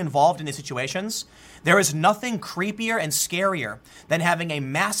directly involved in these situations, there is nothing creepier and scarier than having a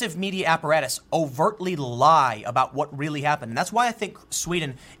massive media apparatus overtly lie about what really happened. And that's why I think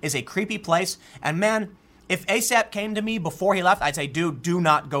Sweden is a creepy place. And man, if ASAP came to me before he left, I'd say, dude, do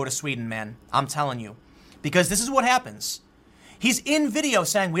not go to Sweden, man. I'm telling you. Because this is what happens. He's in video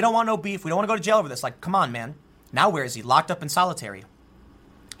saying, we don't want no beef. We don't want to go to jail over this. Come on, man. Now where is he? Locked up in solitary.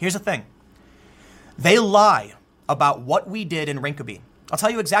 Here's the thing. They lie about what we did in Rinkeby. I'll tell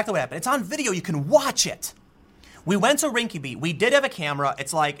you exactly what happened. It's on video. You can watch it. We went to Rinkeby. We did have a camera.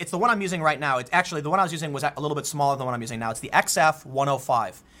 It's the one I'm using right now. It's actually, the one I was using was a little bit smaller than the one I'm using now. It's the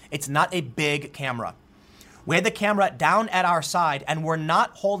XF105. It's not a big camera. We had the camera down at our side, and we're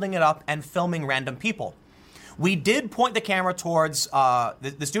not holding it up and filming random people. We did point the camera towards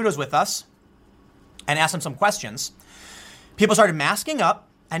the studios with us and ask them some questions. People started masking up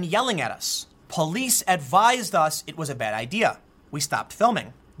and yelling at us. Police advised us it was a bad idea. We stopped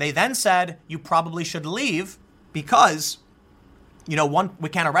filming. They then said, you probably should leave because, we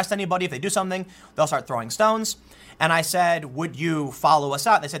can't arrest anybody. If they do something, they'll start throwing stones. And I said, would you follow us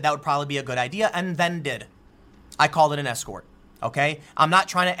out? They said that would probably be a good idea, and then did. I called it an escort, okay? I'm not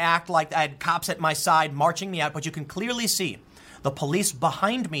trying to act like I had cops at my side marching me out, but you can clearly see the police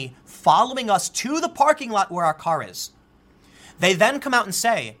behind me following us to the parking lot where our car is. They then come out and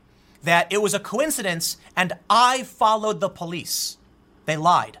say that it was a coincidence and I followed the police. They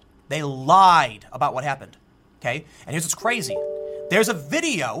lied. They lied about what happened, okay? And here's what's crazy. There's a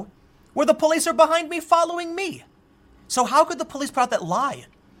video where the police are behind me following me. So how could the police put out that lie?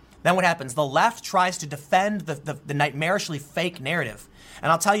 Then what happens? The left tries to defend the nightmarishly fake narrative.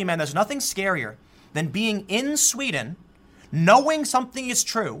 And I'll tell you, man, there's nothing scarier than being in Sweden, knowing something is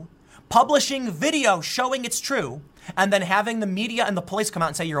true, publishing video showing it's true, and then having the media and the police come out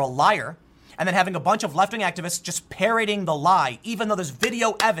and say you're a liar, and then having a bunch of left-wing activists just parroting the lie, even though there's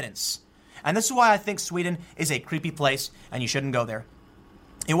video evidence. And this is why I think Sweden is a creepy place, and you shouldn't go there.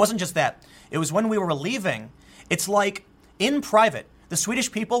 It wasn't just that. It was when we were leaving, it's like in private, the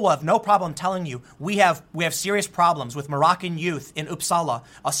Swedish people will have no problem telling you we have serious problems with Moroccan youth in Uppsala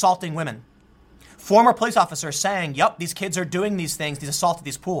assaulting women. Former police officers saying, yep, these kids are doing these things, these assaults at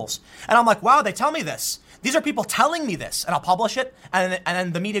these pools. And I'm like, wow, they tell me this. These are people telling me this. And I'll publish it. And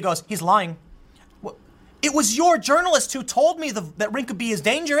then the media goes, he's lying. Well, it was your journalist who told me that Rinkeby is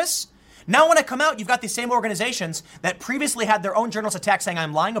dangerous. Now when I come out, you've got these same organizations that previously had their own journalists attacked saying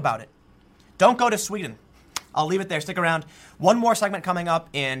I'm lying about it. Don't go to Sweden. I'll leave it there. Stick around. One more segment coming up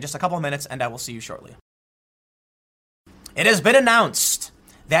in just a couple of minutes, and I will see you shortly. It has been announced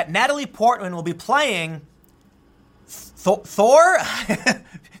that Natalie Portman will be playing Thor?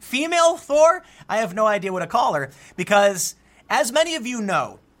 Female Thor? I have no idea what to call her, because as many of you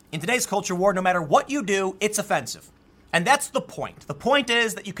know, in today's culture war, no matter what you do, it's offensive. And that's the point. The point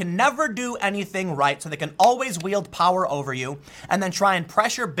is that you can never do anything right, so they can always wield power over you and then try and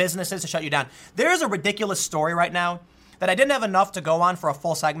pressure businesses to shut you down. There's a ridiculous story right now that I didn't have enough to go on for a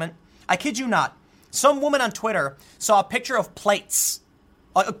full segment. I kid you not. Some woman on Twitter saw a picture of plates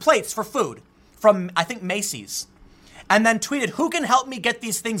for food from, I think, Macy's, and then tweeted, who can help me get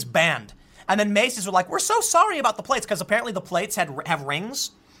these things banned? And then Macy's were like, we're so sorry about the plates, because apparently the plates have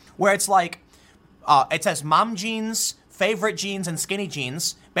rings where it's like, it says mom jeans, favorite jeans, and skinny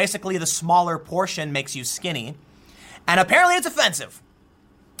jeans. Basically, the smaller portion makes you skinny. And apparently it's offensive.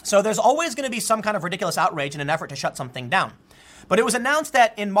 So there's always going to be some kind of ridiculous outrage in an effort to shut something down. But it was announced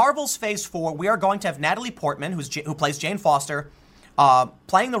that in Marvel's Phase 4, we are going to have Natalie Portman, who plays Jane Foster,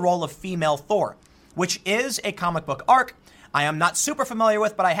 playing the role of female Thor, which is a comic book arc I am not super familiar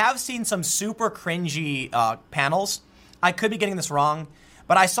with, but I have seen some super cringy panels. I could be getting this wrong,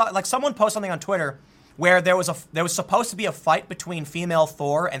 but I saw someone post something on Twitter where there was supposed to be a fight between female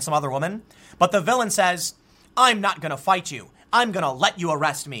Thor and some other woman, but the villain says, I'm not going to fight you. I'm going to let you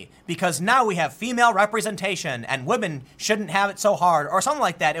arrest me because now we have female representation and women shouldn't have it so hard or something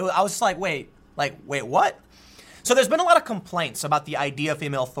like that. I was just like, wait, what? So there's been a lot of complaints about the idea of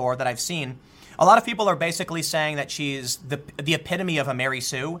female Thor that I've seen. A lot of people are basically saying that she's the epitome of a Mary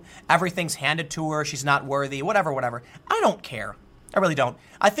Sue. Everything's handed to her. She's not worthy, whatever. I don't care. I really don't.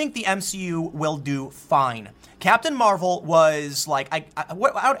 I think the MCU will do fine. Captain Marvel was like, I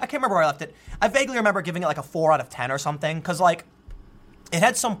can't remember where I left it. I vaguely remember giving it like a 4 out of 10 or something, because like it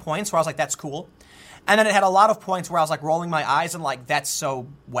had some points where I was like, that's cool. And then it had a lot of points where I was like rolling my eyes and like, that's so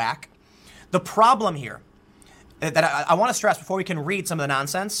whack. The problem here that I want to stress before we can read some of the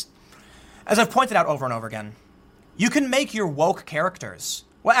nonsense, as I've pointed out over and over again, you can make your woke characters.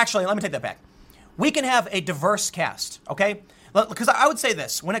 Well, actually, let me take that back. We can have a diverse cast, okay? Because I would say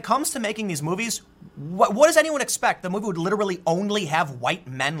this, when it comes to making these movies, what does anyone expect? The movie would literally only have white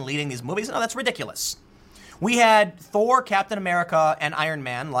men leading these movies? No, that's ridiculous. We had Thor, Captain America, and Iron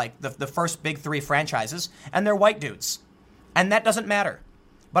Man, like the first big 3 franchises, and they're white dudes. And that doesn't matter.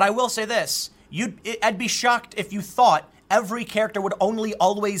 But I will say this, I'd be shocked if you thought every character would only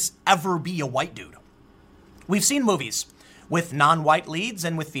always ever be a white dude. We've seen movies with non-white leads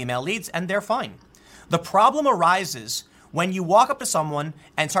and with female leads, and they're fine. The problem arises when you walk up to someone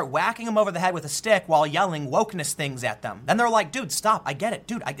and start whacking them over the head with a stick while yelling wokeness things at them. Then they're like, dude, stop. I get it.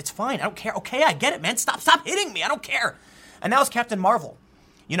 Dude, it's fine. I don't care. Okay, I get it, man. Stop hitting me. I don't care. And that was Captain Marvel.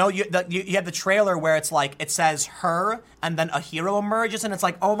 You know, you have the trailer where it's like, it says her, and then a hero emerges, and it's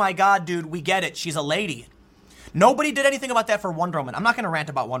like, oh my God, dude, we get it. She's a lady. Nobody did anything about that for Wonder Woman. I'm not going to rant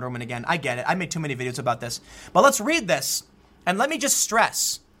about Wonder Woman again. I get it. I made too many videos about this. But let's read this, and let me just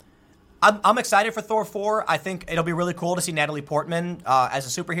stress. I'm excited for Thor 4. I think it'll be really cool to see Natalie Portman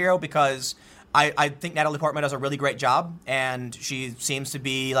as a superhero, because I think Natalie Portman does a really great job, and she seems to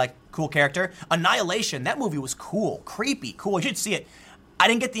be like a cool character. Annihilation, that movie was cool, creepy, cool. You should see it. I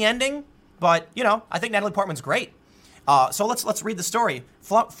didn't get the ending, but, you know, I think Natalie Portman's great. So let's read the story.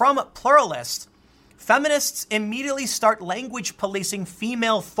 From Pluralist, feminists immediately start language policing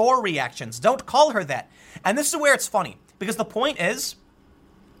female Thor reactions. Don't call her that. And this is where it's funny, because the point is,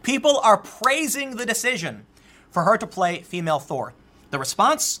 people are praising the decision for her to play female Thor. The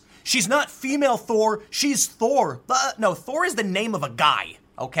response? She's not female Thor, she's Thor. No, Thor is the name of a guy,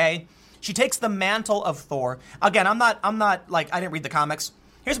 okay? She takes the mantle of Thor. Again, I'm not like, I didn't read the comics.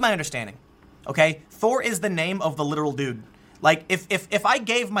 Here's my understanding, okay? Thor is the name of the literal dude. Like, if I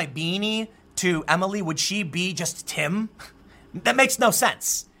gave my beanie to Emily, would she be just Tim? That makes no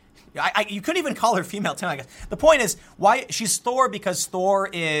sense. You couldn't even call her female Tim, I guess. The point is, why she's Thor, because Thor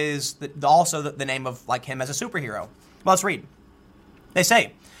is also the name of like him as a superhero. Well, let's read. They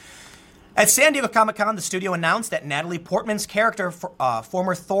say, at San Diego Comic-Con, the studio announced that Natalie Portman's character,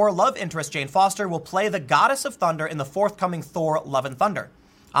 former Thor love interest Jane Foster, will play the Goddess of Thunder in the forthcoming Thor Love and Thunder.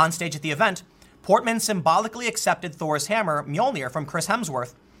 On stage at the event, Portman symbolically accepted Thor's hammer, Mjolnir, from Chris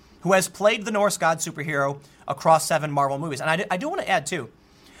Hemsworth, who has played the Norse god superhero across 7 Marvel movies. And I do want to add, too,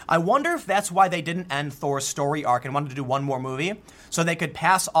 I wonder if that's why they didn't end Thor's story arc and wanted to do one more movie, so they could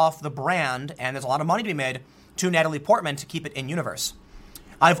pass off the brand, and there's a lot of money to be made, to Natalie Portman to keep it in universe.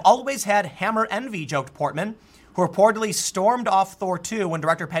 I've always had hammer envy, joked Portman, who reportedly stormed off Thor 2 when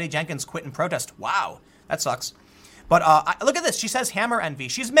director Patty Jenkins quit in protest. Wow, that sucks. But look at this. She says hammer envy.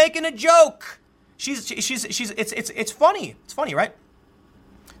 She's making a joke. It's funny. It's funny, right?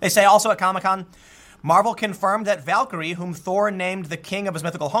 They say also at Comic-Con, Marvel confirmed that Valkyrie, whom Thor named the king of his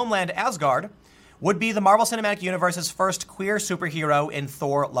mythical homeland, Asgard, would be the Marvel Cinematic Universe's first queer superhero in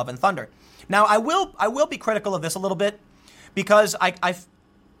Thor Love and Thunder. Now, I will be critical of this a little bit, because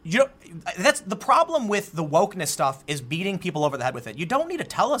that's the problem with the wokeness stuff, is beating people over the head with it. You don't need to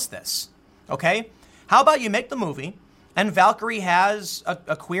tell us this, okay? How about you make the movie and Valkyrie has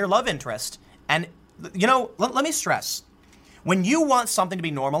a queer love interest? And, you know, let me stress, when you want something to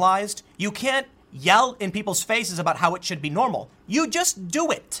be normalized, you can't yell in people's faces about how it should be normal. You just do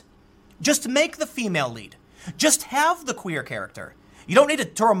it. Just make the female lead. Just have the queer character. You don't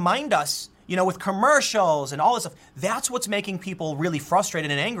need to remind us, you know, with commercials and all this stuff. That's what's making people really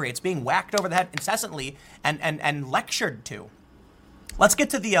frustrated and angry. It's being whacked over the head incessantly and lectured to. Let's get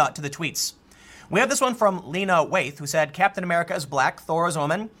to the tweets. We have this one from Lena Waith, who said, Captain America is black, Thor is a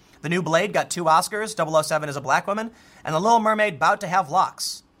woman, the new Blade got 2 Oscars, 007 is a black woman, and the Little Mermaid about to have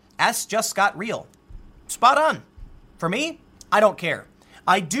locks. S just got real. Spot on. For me, I don't care.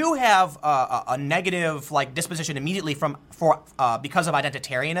 I do have a negative like disposition immediately because of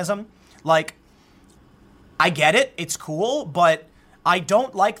identitarianism. Like, I get it, it's cool, but I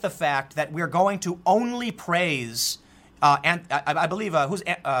don't like the fact that we're going to only praise, I believe,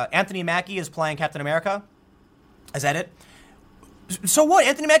 Anthony Mackie is playing Captain America? Is that it? So what?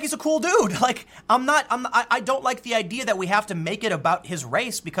 Anthony Mackie's a cool dude. Like, I don't like the idea that we have to make it about his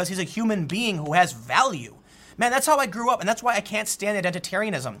race because he's a human being who has value. Man, that's how I grew up, and that's why I can't stand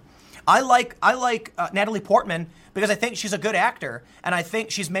identitarianism. I like Natalie Portman because I think she's a good actor, and I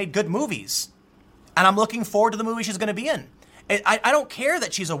think she's made good movies. And I'm looking forward to the movie she's going to be in. I don't care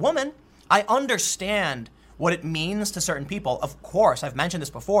that she's a woman. I understand what it means to certain people. Of course, I've mentioned this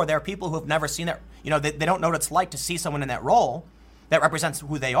before. There are people who have never seen it. You know, they don't know what it's like to see someone in that role that represents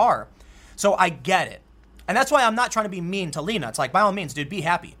who they are. So I get it. And that's why I'm not trying to be mean to Lena. It's like, by all means, dude, be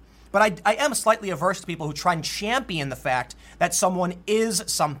happy. But I am slightly averse to people who try and champion the fact that someone is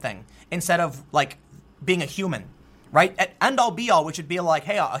something instead of, like, being a human, right? At end all be all, which would be like,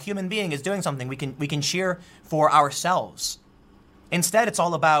 hey, a human being is doing something. We can cheer for ourselves. Instead, it's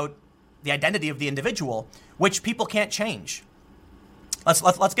all about the identity of the individual, which people can't change.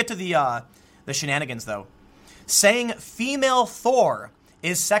 Let's get to the shenanigans, though. Saying female Thor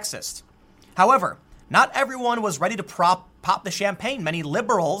is sexist. However, not everyone was ready to pop the champagne. Many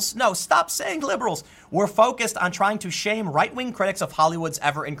liberals, no, stop saying liberals, were focused on trying to shame right-wing critics of Hollywood's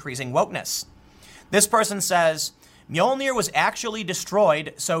ever-increasing wokeness. This person says, Mjolnir was actually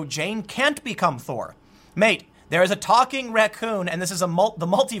destroyed, so Jane can't become Thor. Mate, There is a talking raccoon, and this is the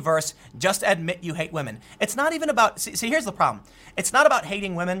multiverse. Just admit you hate women. It's not even about, see, here's the problem. It's not about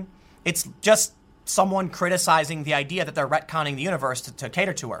hating women. It's just someone criticizing the idea that they're retconning the universe to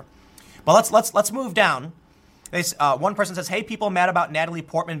cater to her. But let's move down. One person says, hey, people mad about Natalie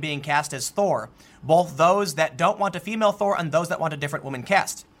Portman being cast as Thor. Both those that don't want a female Thor and those that want a different woman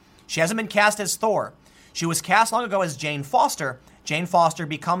cast. She hasn't been cast as Thor. She was cast long ago as Jane Foster. Jane Foster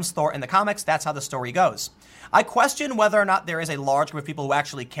becomes Thor in the comics. That's how the story goes. I question whether or not there is a large group of people who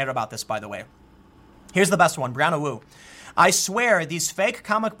actually care about this, by the way. Here's the best one, Brianna Wu. I swear these fake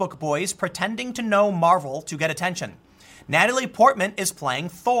comic book boys pretending to know Marvel to get attention. Natalie Portman is playing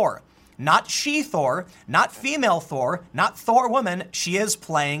Thor. Not She-Thor, not female Thor, not Thor woman. She is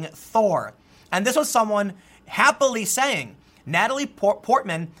playing Thor. And this was someone happily saying Natalie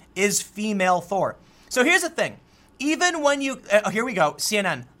Portman is female Thor. So here's the thing. Even when you, here we go,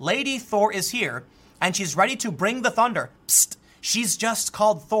 CNN, Lady Thor is here, and she's ready to bring the thunder. Psst, she's just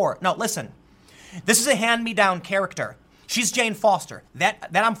called Thor. No, listen, this is a hand-me-down character. She's Jane Foster. That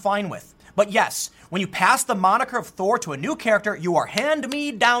I'm fine with. But yes, when you pass the moniker of Thor to a new character, you are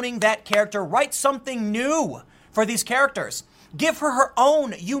hand-me-downing that character. Write something new for these characters. Give her her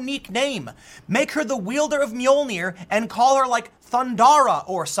own unique name. Make her the wielder of Mjolnir and call her like Thundara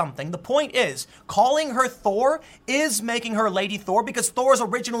or something. The point is, calling her Thor is making her Lady Thor because Thor is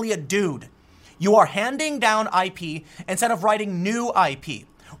originally a dude. You are handing down IP instead of writing new IP.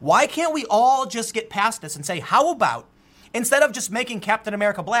 Why can't we all just get past this and say, how about, instead of just making Captain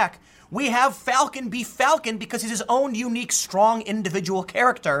America black, we have Falcon be Falcon because he's his own unique, strong individual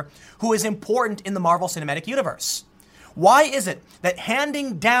character who is important in the Marvel Cinematic Universe? Why is it that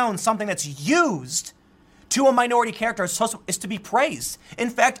handing down something that's used to a minority character is to be praised?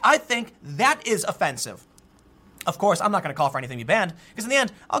 In fact, I think that is offensive. Of course, I'm not going to call for anything to be banned, because in the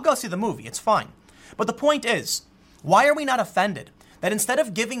end, I'll go see the movie. It's fine. But the point is, why are we not offended that instead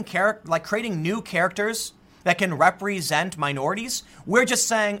of creating new characters that can represent minorities, we're just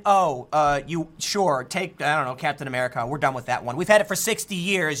saying, take, Captain America. We're done with that one. We've had it for 60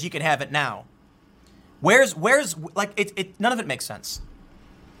 years. You can have it now. None of it makes sense.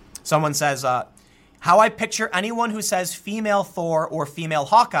 Someone says, how I picture anyone who says female Thor or female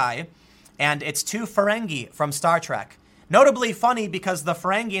Hawkeye, and it's two Ferengi from Star Trek. Notably funny because the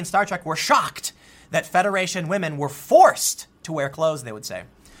Ferengi in Star Trek were shocked that Federation women were forced to wear clothes, they would say.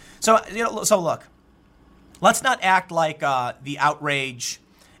 So look, let's not act like the outrage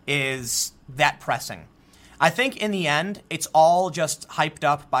is that pressing. I think in the end, it's all just hyped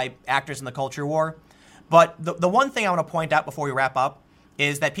up by actors in the culture war. But the one thing I want to point out before we wrap up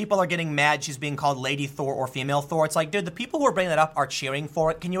is that people are getting mad she's being called Lady Thor or female Thor. It's like, dude, the people who are bringing that up are cheering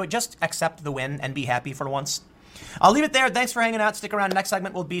for it. Can you just accept the win and be happy for once? I'll leave it there. Thanks for hanging out. Stick around. Next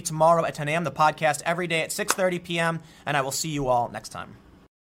segment will be tomorrow at 10 a.m. The podcast every day at 6:30 p.m. And I will see you all next time.